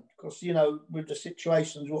Ireland, because, you know, with the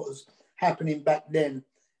situations, what was happening back then,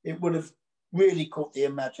 it would have really caught the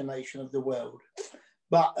imagination of the world.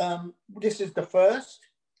 But this is the first,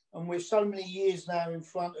 and we're so many years now in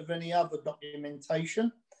front of any other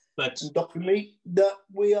documentation and document that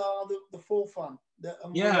we are the forefront.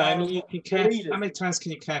 Yeah, I mean, you can catch. How many times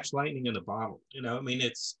can you catch lightning in a bottle? You know, I mean,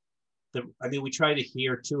 we try to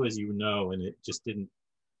hear too, as you know, and it just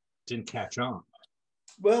didn't catch on.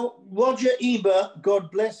 Well, Roger Ebert,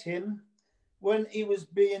 God bless him, when he was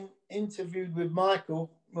being interviewed with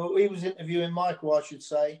Michael, well, he was interviewing Michael, I should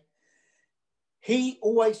say, he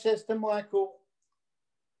always says to Michael,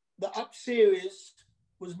 the Up series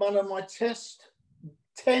was one of my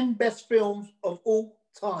 10 best films of all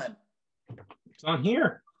time. It's on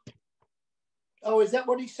here. Oh, is that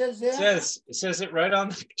what he says there? It says it right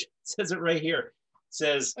on. It says it right here. It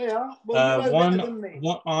says, yeah, well, one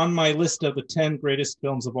on my list of the 10 greatest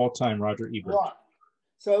films of all time, Roger Ebert. Right.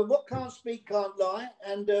 So what can't speak can't lie.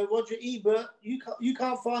 And Roger Ebert, you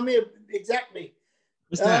can't find me exactly.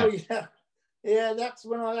 What's that? Oh, yeah. Yeah, that's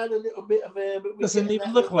when I had a little bit of hair. But doesn't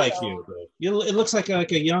even look like you, though. It looks like a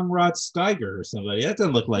young Rod Steiger or somebody. That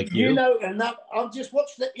doesn't look like you. You know, and I've just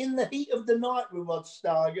watched In the Heat of the Night with Rod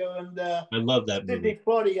Steiger, and I love that movie.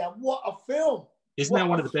 What a film! Isn't that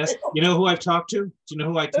one of the best? You know who I've talked to? Do you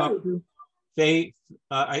know who I talked to? Lee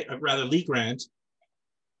Grant.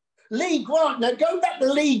 Lee Grant. Now go back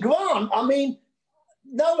to Lee Grant. I mean,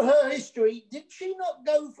 know her history. Did she not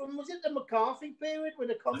go from, was it the McCarthy period with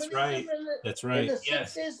the communism? That's right. In the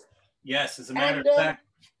yes. 60s? Yes, as a matter of fact,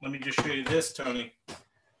 let me just show you this, Tony.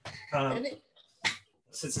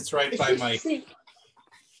 Since it's right by my...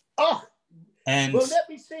 And well, let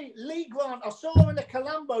me see. Lee Grant, I saw her in the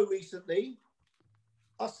Colombo recently.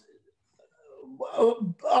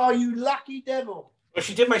 Oh, you lucky devil. Well,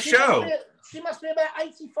 she did my show. She must be about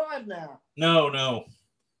 85 now. No.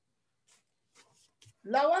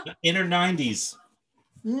 Lower? In her 90s.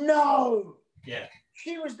 No. Yeah.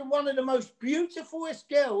 She was one of the most beautifulest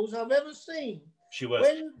girls I've ever seen. She was.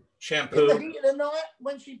 Shampoo. In the Heat of the Night,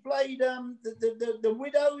 when she played the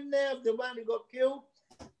widow in there, the one who got killed.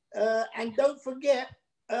 And don't forget,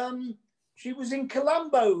 she was in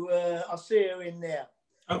Colombo. I see her in there.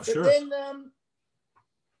 Oh, but sure. Then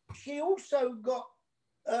she also got...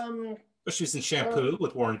 she was in Shampoo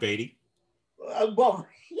with Warren Beatty. Well,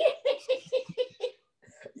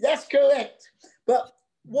 that's correct. But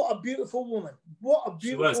what a beautiful woman. What a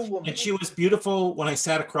beautiful woman. And she was beautiful when I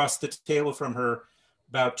sat across the table from her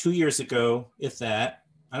about 2 years ago, if that.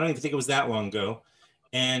 I don't even think it was that long ago.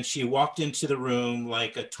 And she walked into the room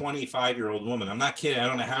like a 25-year-old woman. I'm not kidding. I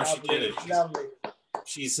don't know how she did it. Lovely.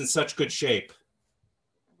 She's in such good shape.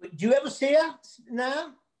 Do you ever see her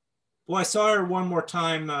now? Well, I saw her one more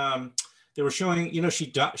time. They were showing, you know,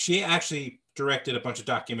 she actually directed a bunch of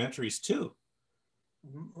documentaries too.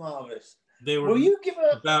 Marvelous. They were Will you give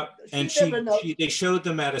her about, and they showed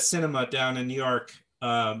them at a cinema down in New York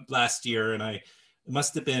last year, and it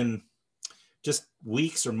must have been just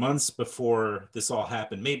weeks or months before this all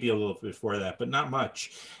happened, maybe a little before that, but not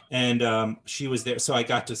much. And she was there, so I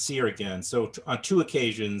got to see her again. So on 2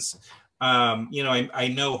 occasions, you know, I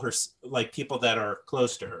know her, like people that are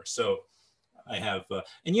close to her. So I have,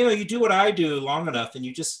 and you know, you do what I do long enough, and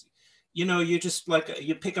you just, you know, you just like,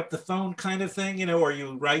 you pick up the phone kind of thing, you know, or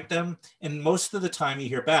you write them, and most of the time you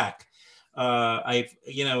hear back. I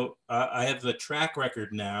have the track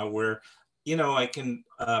record now where, you know, I can,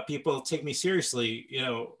 people take me seriously, you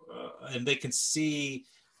know, and they can see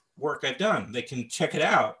work I've done. They can check it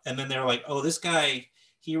out. And then they're like, oh, this guy,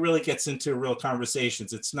 he really gets into real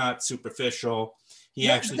conversations. It's not superficial. He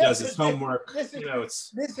actually does his homework. This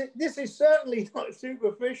is certainly not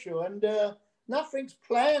superficial, and nothing's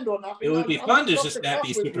planned or nothing. It would be fun to just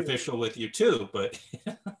be superficial with you too, but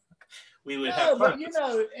we would have fun. But you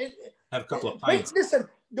know, have a couple of pints. Listen,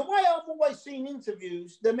 the way I've always seen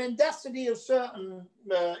interviews, the mendacity of certain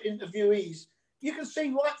interviewees, you can see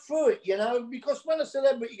right through it, you know, because when a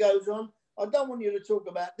celebrity goes on, I don't want you to talk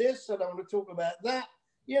about this, I don't want to talk about that,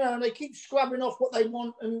 you know, and they keep scrubbing off what they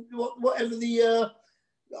want and whatever the,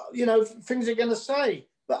 you know, things are going to say.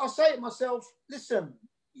 But I say to myself, listen,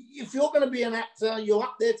 if you're going to be an actor, you're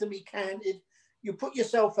up there to be candid, you put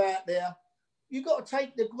yourself out there, you got to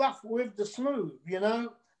take the gruff with the smooth, you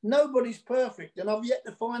know. Nobody's perfect, and I've yet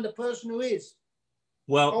to find a person who is.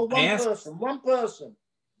 Well, one person.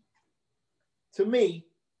 To me,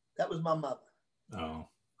 that was my mother. Oh.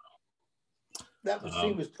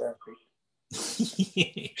 She was perfect.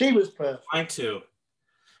 She was perfect. Mine too.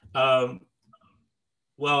 Well,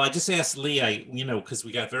 I just asked Lee, you know, because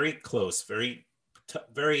we got very close, very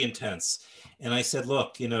intense. And I said,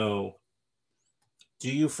 look, you know, do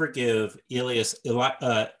you forgive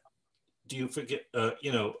do you forget,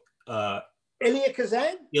 you know, Elia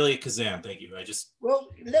Kazan? Elia Kazan, thank you. I just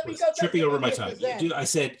let me go tripping over my tongue. I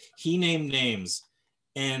said he named names,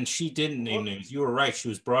 and she didn't name names. You were right. She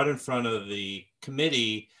was brought in front of the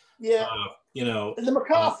committee. Yeah. You know, the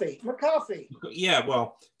McCarthy. Yeah.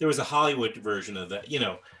 Well, there was a Hollywood version of that, you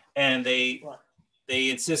know, and they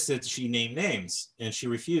insisted she name names, and she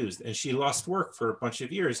refused, and she lost work for a bunch of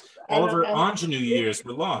years. All of her ingenue years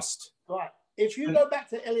were lost. Right. If you go back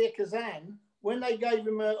to Elia Kazan, when they gave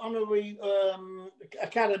him an honorary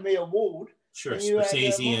Academy Award, sure, and you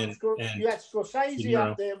Scorsese you had Scorsese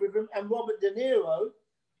up there with him and Robert De Niro,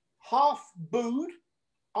 half booed,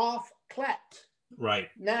 half clapped. Right.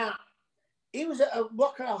 Now, he was at a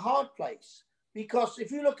rock and a hard place, because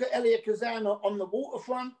if you look at Elia Kazan on the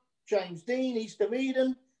waterfront, James Dean, East of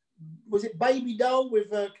Eden, was it Baby Doll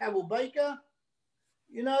with Carol Baker?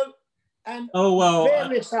 You know, and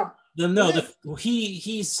various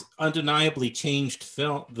he's undeniably changed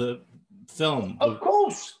the film. Of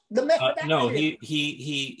course, the method. No, he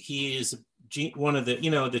is one of the,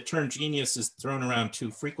 you know, the term genius is thrown around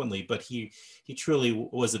too frequently, but he truly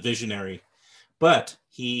was a visionary. But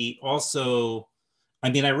he also, I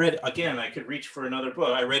mean, I could reach for another book.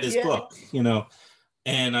 I read his book, you know,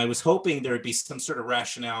 and I was hoping there would be some sort of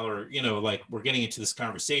rationale, or, you know, like we're getting into this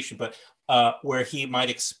conversation, but where he might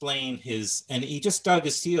explain and he just dug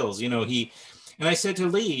his heels, you know, and I said to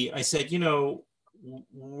Lee, I said, you know,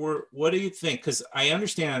 what do you think? Because I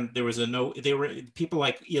understand there was people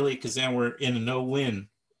like Elia Kazan were in a no-win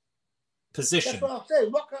position. That's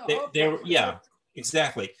what I said. Yeah,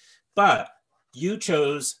 exactly. But you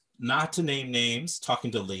chose not to name names, talking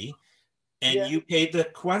to Lee, and you paid the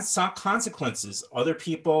consequences. Other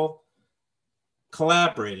people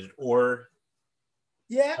collaborated, or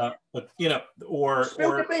you know, or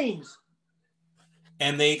the beans.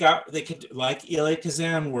 And they could, like Elia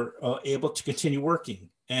Kazan, were able to continue working.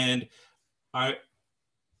 And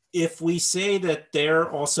if we say that they're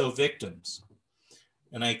also victims,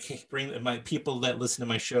 and I bring my people that listen to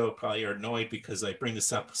my show probably are annoyed because I bring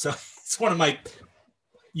this up. So it's one of my,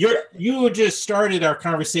 you just started our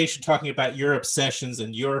conversation talking about your obsessions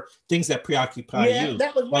and your things that preoccupy you,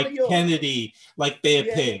 like Kennedy, like Bay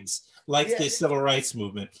of Pigs, like the civil rights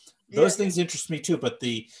movement. Those things interest me too, but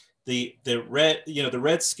the Red, you know, the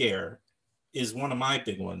Red Scare is one of my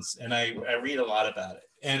big ones, and I read a lot about it.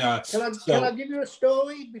 And can I give you a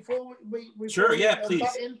story before we sure, please,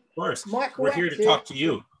 of course. We're here to talk to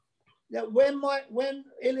you. That when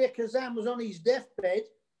Elia Kazan was on his deathbed,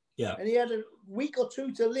 and he had a week or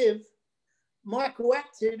two to live, Michael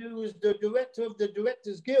Apted, who was the director of the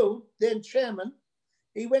Directors Guild, then chairman,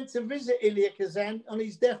 he went to visit Elia Kazan on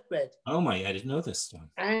his deathbed. Oh my! I didn't know this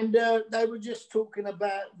one. And they were just talking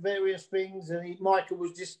about various things, and Michael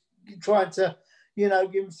was just trying to, you know,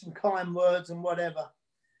 give him some kind words and whatever.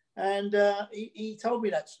 And he told me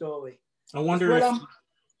that story. I wonder if,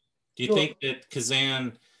 do you think that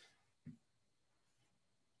Kazan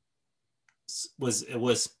was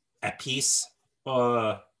at peace?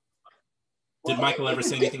 Did Michael ever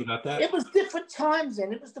say anything about that? It was different times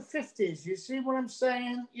then. It was the 50s. You see what I'm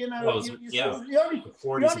saying? You know, you're only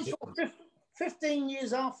sort of 15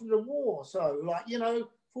 years after the war. So, like, you know,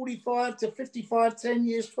 45 to 55, 10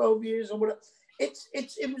 years, 12 years or whatever.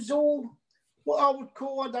 It was all what I would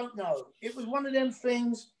call, I don't know. It was one of them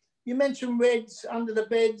things. You mentioned Reds under the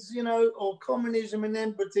beds, you know, or communism in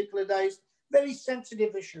them particular days. Very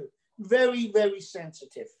sensitive issue. Very, very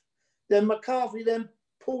sensitive. Then McCarthy then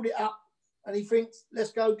pulled it up and he thinks,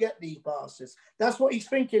 let's go get these bastards. That's what he's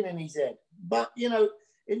thinking in his head. But, you know,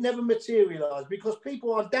 it never materialized because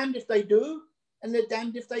people are damned if they do and they're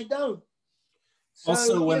damned if they don't. So,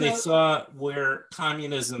 also, when they saw where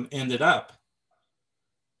communism ended up,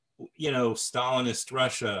 you know, Stalinist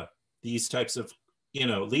Russia, these types of, you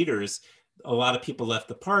know, leaders, a lot of people left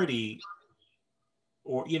the party,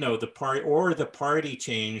 or, you know, the party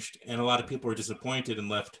changed and a lot of people were disappointed and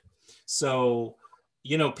left. So,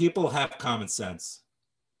 you know, people have common sense,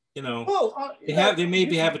 you know, they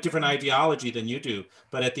maybe have a different ideology than you do,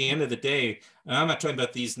 but at the end of the day, and I'm not talking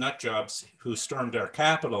about these nut jobs who stormed our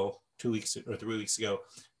Capitol 2 weeks or 3 weeks ago,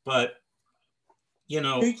 but, you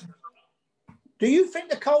know. Do you think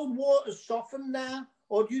the Cold War has softened now?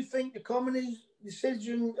 Or do you think the communist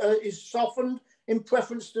decision is softened in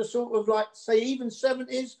preference to sort of like, say, even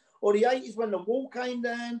 70s or the 80s when the wall came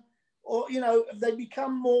down? Or, you know, have they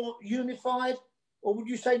become more unified? Or would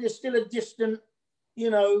you say there's still a distant, you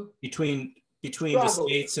know... Between the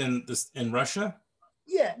States and Russia?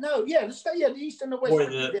 Yeah, no, yeah, the East and the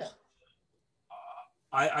West.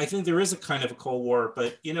 I think there is a kind of a Cold War,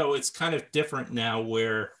 but, you know, it's kind of different now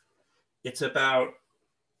where it's about,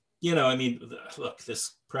 you know, I mean, look,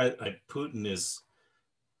 this Putin is,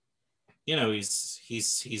 you know, he's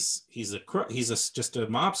just a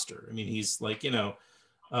mobster. I mean, he's like, you know,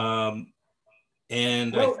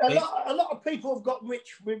 and well, a lot of people have got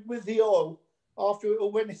rich with the oil after it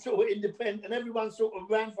all went sort of independent, and everyone sort of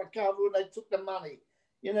ran for cover and they took the money.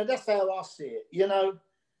 You know, that's how I see it. You know,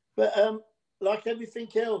 but like everything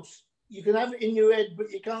else, you can have it in your head,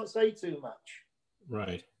 but you can't say too much.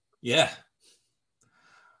 Right. Yeah.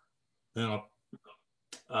 You know,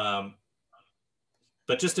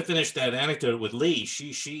 but just to finish that anecdote with Lee,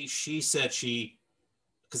 she said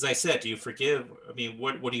because I said, do you forgive? I mean,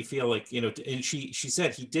 what do you feel like, you know? And she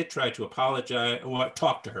said he did try to apologize, or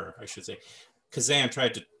talk to her, I should say. Kazan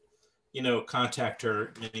tried to, you know, contact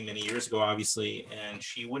her many years ago, obviously, and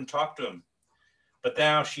she wouldn't talk to him. But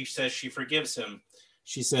now she says she forgives him.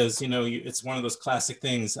 She says, you know, it's one of those classic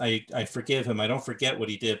things. I forgive him. I don't forget what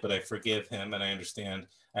he did, but I forgive him, and I understand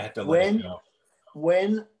I had to let him go.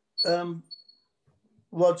 When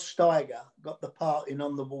Rod Steiger got the part in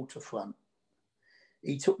On the Waterfront,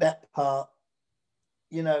 he took that part.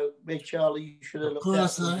 You know, Big Charlie, you should have looked at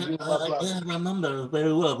it. Of course, I remember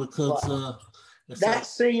very well because that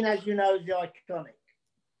scene, as you know, is iconic.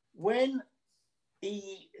 When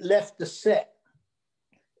he left the set,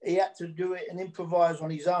 he had to do it and improvise on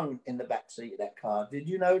his own in the backseat of that car. Did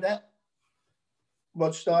you know that,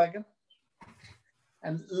 Rod Steiger?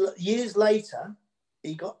 And years later,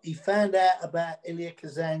 he found out about Elia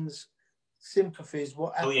Kazan's sympathies.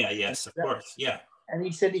 What happened. Oh yeah, yes, of course, yeah. And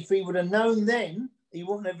he said if he would have known then, he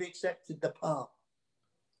wouldn't have accepted the part.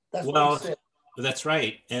 That's what he said. That's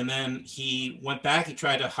right. And then he went back. He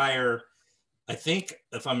tried to hire. I think,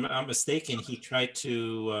 if I'm not mistaken, he tried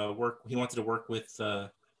to work. He wanted to work with.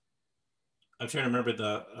 I'm trying to remember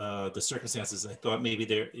the circumstances. I thought maybe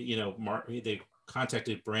they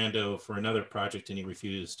contacted Brando for another project and he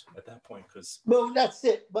refused at that point because. Well, that's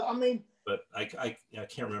it. But I mean. But I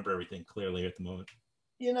can't remember everything clearly at the moment.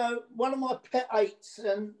 You know, one of my pet hates,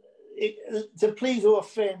 and to please or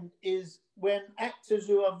offend, is when actors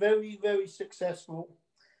who are very, very successful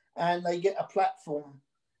and they get a platform,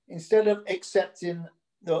 instead of accepting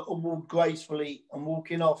the award gracefully and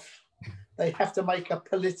walking off, they have to make a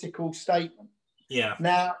political statement. Yeah.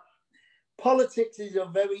 Now, politics is a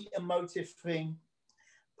very emotive thing.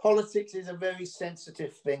 Politics is a very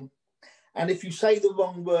sensitive thing. And if you say the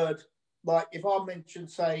wrong word, like if I mention,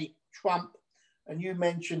 say, Trump, and you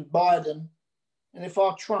mention Biden, and if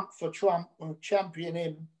I trump for Trump and champion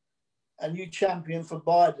him, and you champion for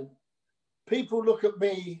Biden, people look at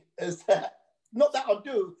me as that. Not that I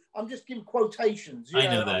do. I'm just giving quotations. I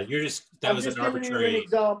know that. That was an arbitrary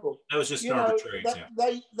example. That was just an arbitrary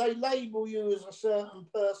example. They label you as a certain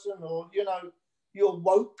person, or, you know, you're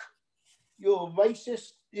woke, you're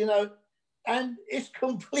racist, you know. And it's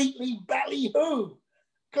completely ballyhoo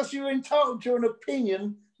because you're entitled to an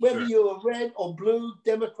opinion, whether you're red or blue,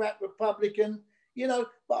 Democrat, Republican, you know.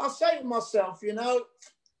 But I say to myself, you know,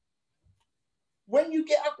 when you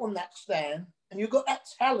get up on that stand and you've got that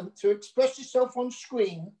talent to express yourself on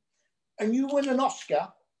screen and you win an Oscar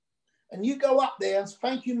and you go up there and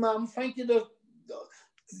thank you, Mum, thank you to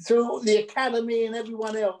the Academy and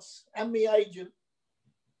everyone else and me agent,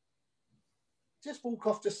 just walk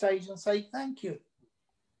off the stage and say thank you.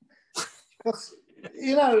 Because,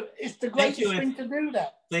 you know, it's the greatest thing to do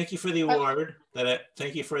that. Thank you for the award.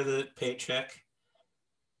 Thank you for the paycheck.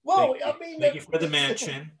 Well, thank you for the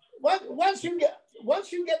mansion. Once you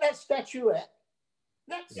get that statuette,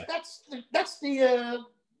 that's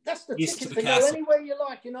the keys ticket to to go anywhere you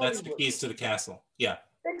like in Hollywood. That's the keys to the castle. Yeah.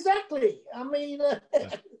 Exactly. I mean,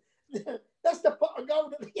 that's the pot of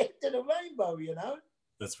gold at the end of the rainbow, you know.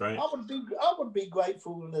 That's right. I would be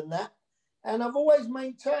grateful than that. And I've always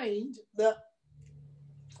maintained that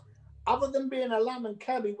other than being a lamb and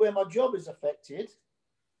cabbie where my job is affected,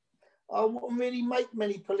 I wouldn't really make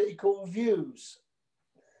many political views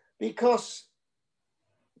because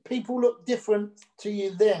people look different to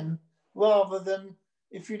you then rather than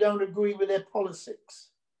if you don't agree with their politics.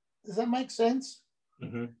 Does that make sense?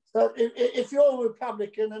 Mm-hmm. So if you're a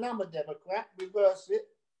Republican and I'm a Democrat, reverse it.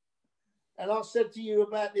 And I said to you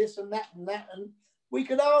about this and that, and we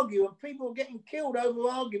could argue, and people are getting killed over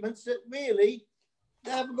arguments that really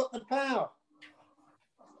they haven't got the power.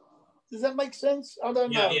 Does that make sense? I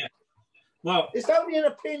don't know. Yeah. Well, it's only an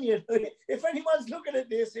opinion. If anyone's looking at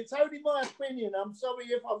this, it's only my opinion. I'm sorry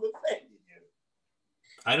if I've offended you.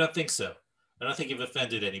 I don't think so. I don't think you've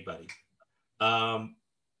offended anybody.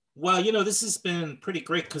 Well, you know, this has been pretty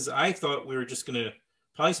great because I thought we were just going to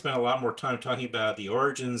probably spend a lot more time talking about the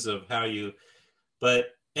origins of how you,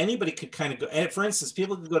 but anybody could kind of go, and for instance,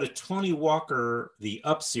 people could go to Tony Walker, the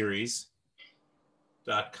Up Series.com,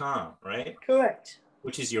 right? Correct.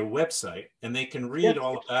 Which is your website, and they can read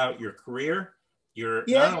all about your career.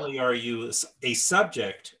 Not only are you a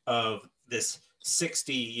subject of this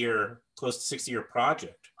 60-year, close to 60-year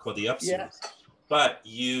project called the Up Series, but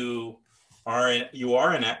you're a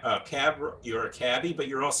cabbie, but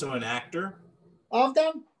you're also an actor. I've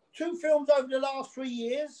done 2 films over the last 3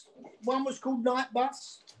 years. One was called Night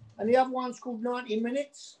Bus, and the other one's called 90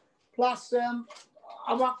 Minutes. Plus, I'm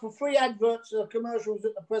up for 3 adverts, commercials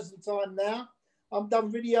at the present time now. I've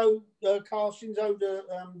done video castings over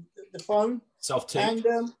the phone. Self-tape.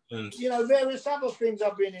 And you know, various other things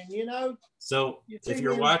I've been in, you know. So if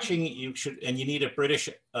you're watching, you should, and you need a British,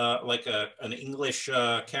 like an English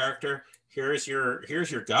character, here's your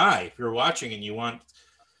guy. If you're watching and you want,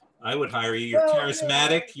 I would hire you. You're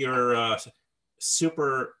charismatic. You're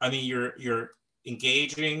super. I mean, you're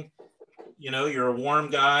engaging. You know, you're a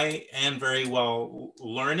warm guy and very well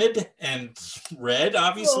learned and read.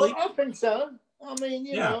 Obviously, well, I think so. I mean,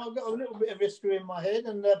 you know, I've got a little bit of history in my head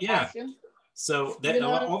and passion. So that,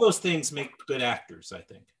 all those things make good actors, I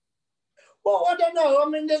think. Well, I don't know. I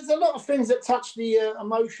mean, there's a lot of things that touch the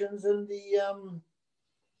emotions and the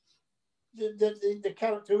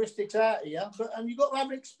characteristics out of you, and you've got to have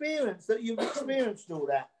an experience that you've experienced all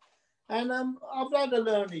that. And I've had a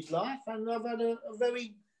learned life, and I've had a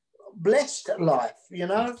very blessed life, you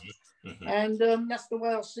know, and that's the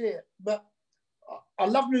way I see it. But I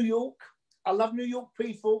love New York. I love New York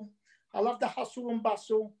people. I love the hustle and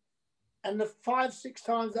bustle. And the 5-6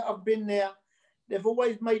 times that I've been there, they've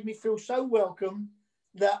always made me feel so welcome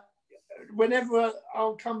that whenever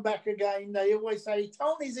I'll come back again, they always say,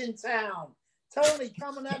 Tony's in town. Tony,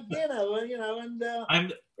 come and have dinner, you know. And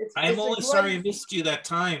I'm only sorry I missed you that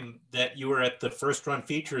time that you were at the First Run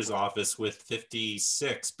Features office with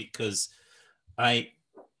 56, because I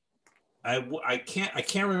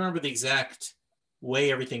can't remember the exact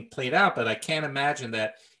way everything played out, but I can't imagine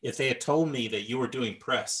that if they had told me that you were doing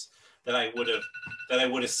press, that I would have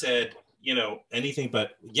said, you know, anything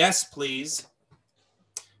but yes, please.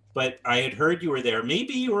 But I had heard you were there.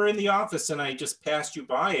 Maybe you were in the office and I just passed you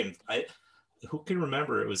by, and who can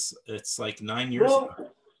remember? It's like 9 years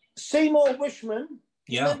ago. Seymour Wishman.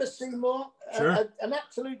 Yeah. Remember Seymour? Sure. An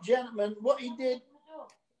absolute gentleman. What he did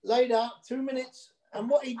later, 2 minutes, and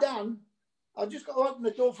what he done. I just got to open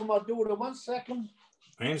the door for my daughter. 1 second.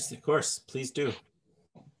 I understand. Of course. Please do.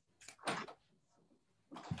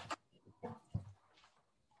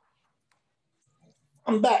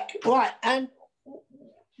 I'm back. Right. And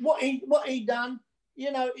what he done,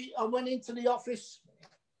 you know, I went into the office.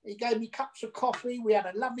 He gave me cups of coffee. We had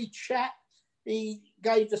a lovely chat. He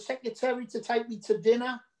gave the secretary to take me to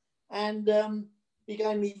dinner. And he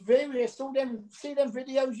gave me various, see them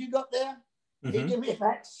videos you got there? He gave me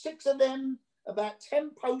about 6 of them, about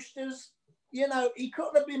 10 posters. You know, he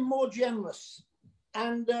couldn't have been more generous.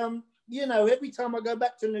 And, you know, every time I go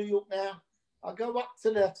back to New York now, I go up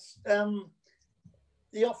to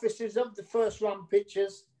the offices of the First Run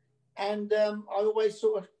Pictures, and I always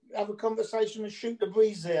sort of have a conversation and shoot the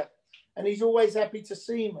breeze there. And he's always happy to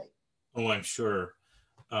see me. Oh, I'm sure.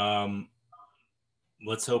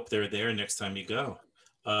 Let's hope they're there next time you go.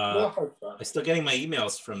 I'm still getting my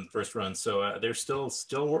emails from First Run, so they're still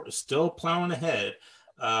plowing ahead.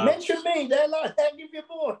 Mention me. They'll give you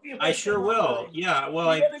more. I sure will. Yeah. Well,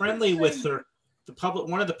 I'm friendly with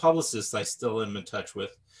one of the publicists I still am in touch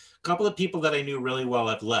with. A couple of people that I knew really well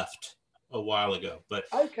have left a while ago, but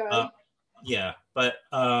yeah. But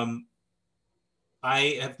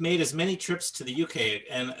I have made as many trips to the UK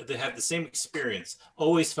and they had the same experience.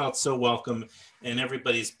 Always felt so welcome, and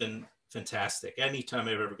everybody's been fantastic. Anytime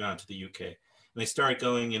I've ever gone to the UK, and I started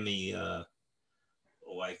going in the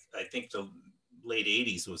I think the late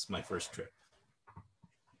 80s was my first trip.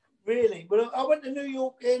 Really? But I went to New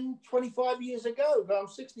York 25 years ago, but I'm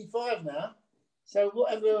 65 now. So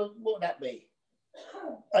what would that be?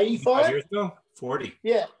 85? 5 years ago? 40.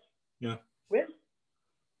 Yeah. Yeah. When?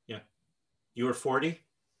 Yeah. You were 40?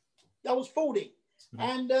 I was 40.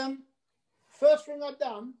 And first thing I'd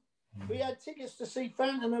done, we had tickets to see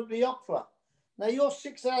Phantom of the Opera. Now you're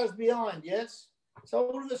 6 hours behind, yes? So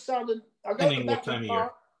all of a sudden, I go to Battery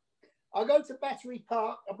Park. I go to Battery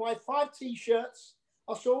Park. I buy 5 T-shirts.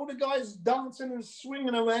 I saw all the guys dancing and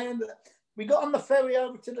swinging around. We got on the ferry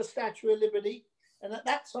over to the Statue of Liberty. And at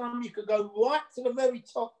that time, you could go right to the very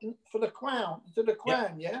top for the crown,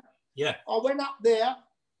 yeah? Yeah. I went up there.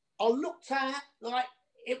 I looked at, like,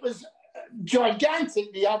 it was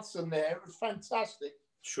gigantic, the Hudson there. It was fantastic.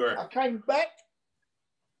 Sure. I came back,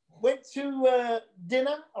 went to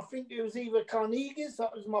dinner. I think it was either Carnegie's.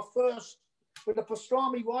 That was my first with the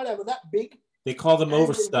pastrami right over that big. They call them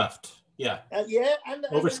overstuffed. Yeah. Yeah. And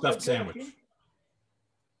overstuffed sandwich.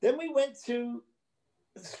 Then we went to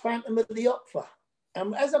the Phantom of the Opera.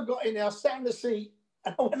 And as I got in there, I sat in the seat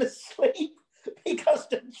and I went to sleep because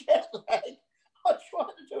the jet lag. I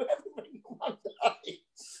tried to do everything in one day.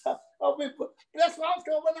 That's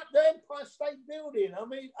after I went up the Empire State Building. I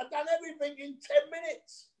mean, I'd done everything in 10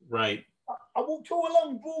 minutes. Right. I walked all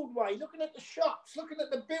along Broadway, looking at the shops, looking at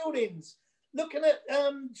the buildings, looking at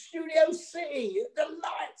Studio City, the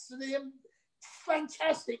lights,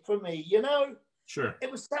 fantastic for me, you know? Sure.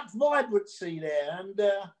 It was such vibrancy there, and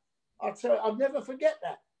I'll never forget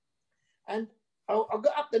that. And I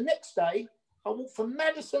got up the next day, I walked from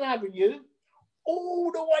Madison Avenue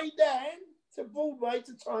all the way down to Broadway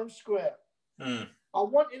to Times Square. I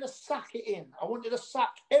wanted to suck it in. I wanted to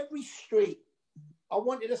suck every street. I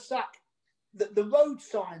wanted to suck the road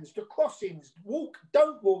signs, the crossings, walk,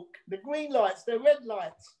 don't walk, the green lights, the red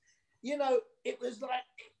lights. You know, it was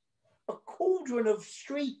like a cauldron of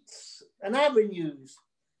streets and avenues.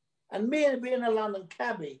 And me being a London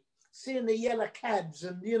cabbie, seeing the yellow cabs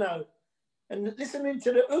and, you know, and listening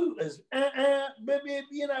to the hooters,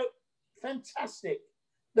 you know, fantastic.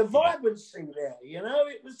 The vibrancy there, you know,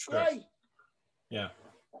 it was great. Yeah.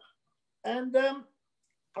 And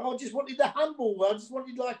I just wanted the humble. I just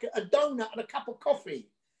wanted like a donut and a cup of coffee.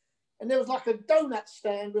 And there was like a donut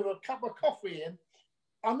stand with a cup of coffee in.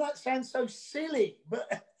 I know it sounds so silly, but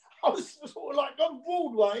I was sort of like on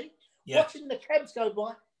Broadway, watching the cabs go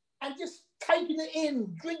by and just taking it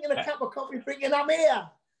in, drinking a cup of coffee, thinking, I'm here.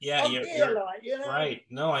 Yeah, I'm here, like, you know? Right.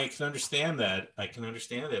 No, I can understand that. I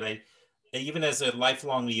even as a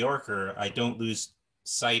lifelong New Yorker, I don't lose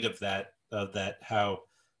sight of that how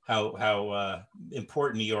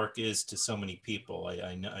important New York is to so many people.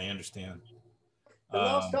 I understand. The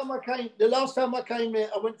last time I came here,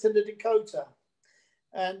 I went to the Dakota,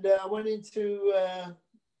 and I went into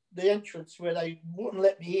the entrance where they wouldn't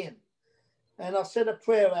let me in, and I said a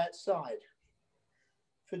prayer outside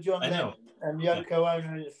for John Lennon and Yoko Ono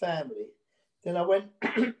and the family. Then I went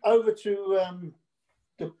over to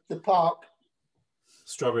the park.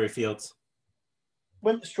 Strawberry Fields.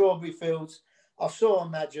 Went to Strawberry Fields. I saw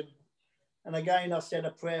Imagine. And again, I said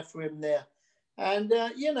a prayer for him there. And,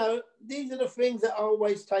 you know, these are the things that I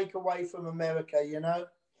always take away from America, you know.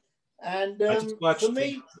 And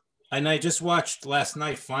I just watched last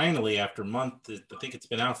night, finally, after a month, I think it's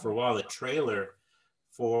been out for a while, the trailer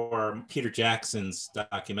for Peter Jackson's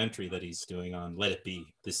documentary that he's doing on Let It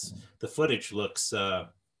Be. The footage looks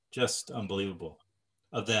just unbelievable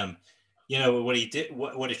of them. You know, what he did,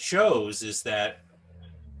 what it shows is that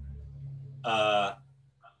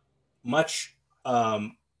much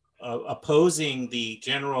opposing the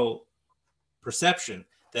general perception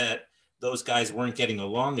that those guys weren't getting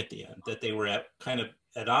along at the end, that they were kind of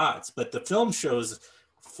at odds. But the film shows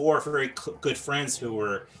four very good friends who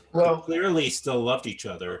were who clearly still loved each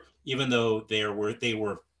other, even though they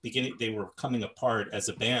were coming apart as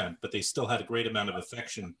a band, but they still had a great amount of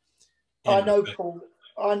affection. I know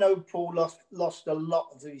Paul lost a lot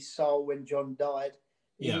of his soul when John died.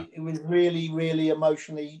 Yeah, he was really, really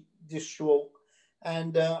emotionally distraught,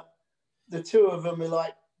 and the two of them are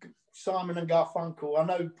like Simon and Garfunkel. I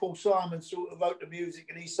know Paul Simon sort of wrote the music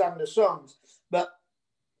and he sang the songs, but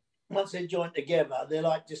once they joined together, they're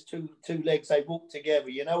like just two legs. They walk together.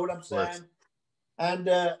 You know what I'm saying? And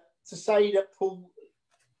to say that Paul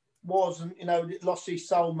wasn't, lost his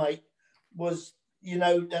soulmate was,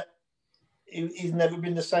 that he's never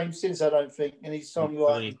been the same since, I don't think, in his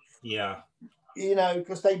songwriting. Yeah.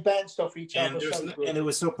 Because they bounced off each other and it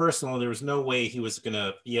was so personal. There was no way he was going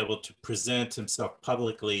to be able to present himself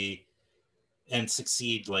publicly and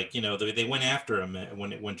succeed. Like, they went after him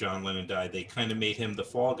when John Lennon died. They kind of made him the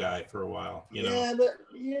fall guy for a while. Yeah, but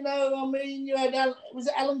you had was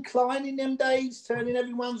it Alan Klein in them days turning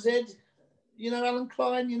everyone's head? Alan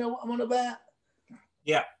Klein. You know what I'm on about?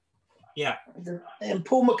 Yeah. And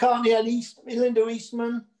Paul McCartney had Linda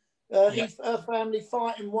Eastman, her family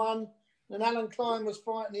fighting one. And Alan Klein was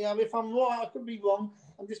fighting the other. If I'm right, I could be wrong.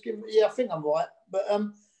 I'm just giving. Yeah, I think I'm right. But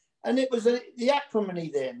and it was the acrimony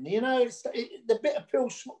then. The bitter pill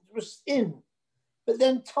was in. But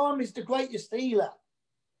then time is the greatest healer.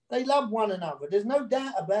 They love one another. There's no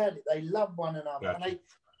doubt about it. They love one another, gotcha.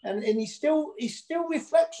 and he still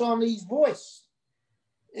reflects on his voice.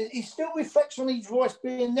 He still reflects on his voice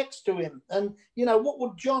being next to him. And what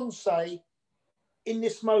would John say in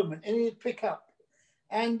this moment? And he'd pick up.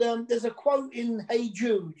 And there's a quote in Hey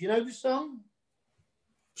Jude. You know the song?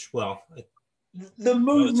 Well, the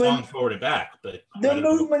movement. It's on forward and back, but the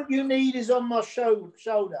movement you need is on my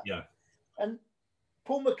shoulder. Yeah. And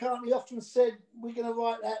Paul McCartney often said, "We're going to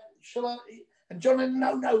write that." Shall I? And John said,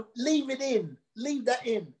 "No, leave it in. Leave that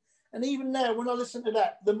in." And even now, when I listen to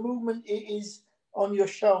that, the movement is on your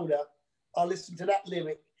shoulder. I listen to that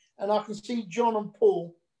lyric, and I can see John and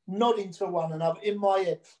Paul nodding to one another in my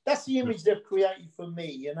head. That's the image they've created for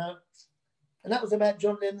me, And that was about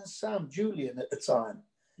John Lennon's son, Julian, at the time.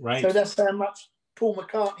 Right. So that's how much Paul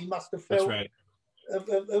McCartney must have felt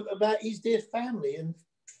about his dear family. And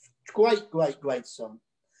great song.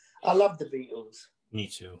 I love the Beatles. Me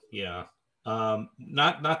too. Yeah.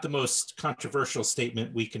 Not the most controversial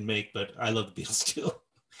statement we can make, but I love the Beatles too.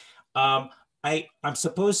 I'm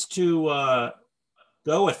supposed to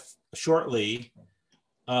go shortly.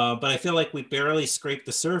 But I feel like we barely scraped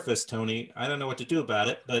the surface, Tony. I don't know what to do about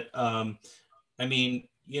it, but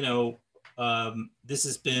this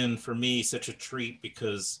has been for me such a treat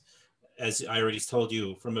because, as I already told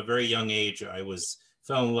you, from a very young age, I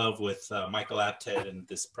fell in love with Michael Apted and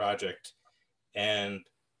this project, and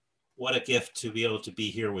what a gift to be able to be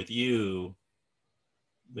here with you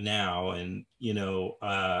now. And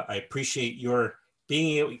I appreciate your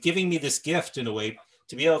giving me this gift in a way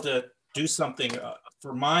to be able to do something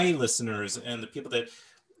for my listeners and the people that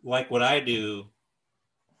like what I do,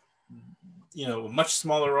 a much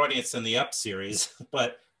smaller audience than the Up series,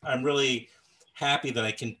 but I'm really happy that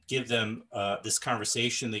I can give them this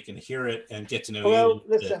conversation. They can hear it and get to know you. Well,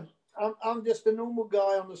 listen, I'm just a normal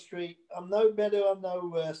guy on the street. I'm no better, I'm no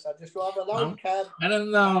worse. I just drive a low cab. I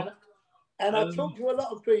don't know. And I talk to a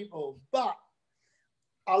lot of people, but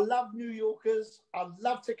I love New Yorkers. I'd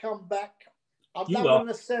love to come back. I'd love an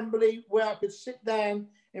assembly where I could sit down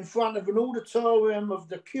in front of an auditorium of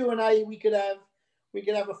the Q&A we could have. We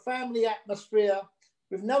could have a family atmosphere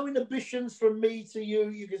with no inhibitions from me to you.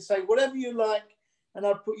 You can say whatever you like and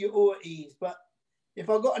I'd put you all at ease. But if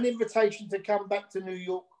I got an invitation to come back to New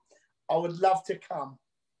York, I would love to come.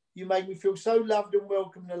 You made me feel so loved and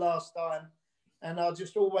welcome the last time. And I'll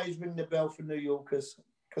just always ring the bell for New Yorkers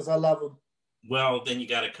because I love them. Well, then you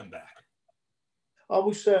got to come back. I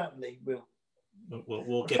will certainly will.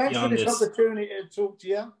 We'll get Thanks beyond for this opportunity to talk to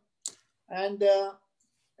you. And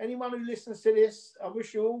anyone who listens to this, I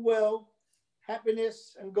wish you all well,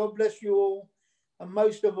 happiness, and God bless you all. And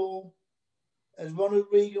most of all, as Ronald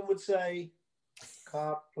Reagan would say,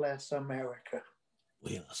 God bless America.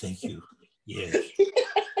 Well, thank you. Yes.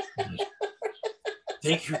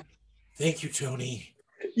 Thank you, Tony.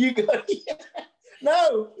 You got it.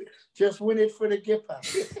 No, just win it for the Gipper.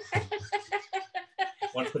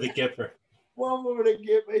 One for the Gipper. One for the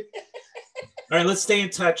Gipper. All right, let's stay in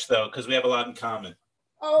touch, though, because we have a lot in common.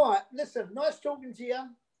 All right, listen, nice talking to you.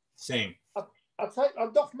 Same.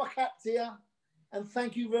 I'll doff my cap to you, and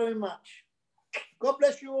thank you very much. God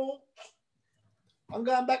bless you all. I'm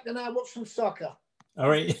going back to now watch some soccer. All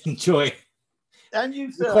right, enjoy. And you,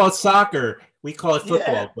 We sir. call it soccer. We call it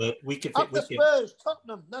football, Yeah. but we could. Up the Spurs,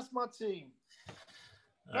 Tottenham. That's my team.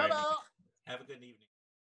 All right. Ta-da. Have a good evening.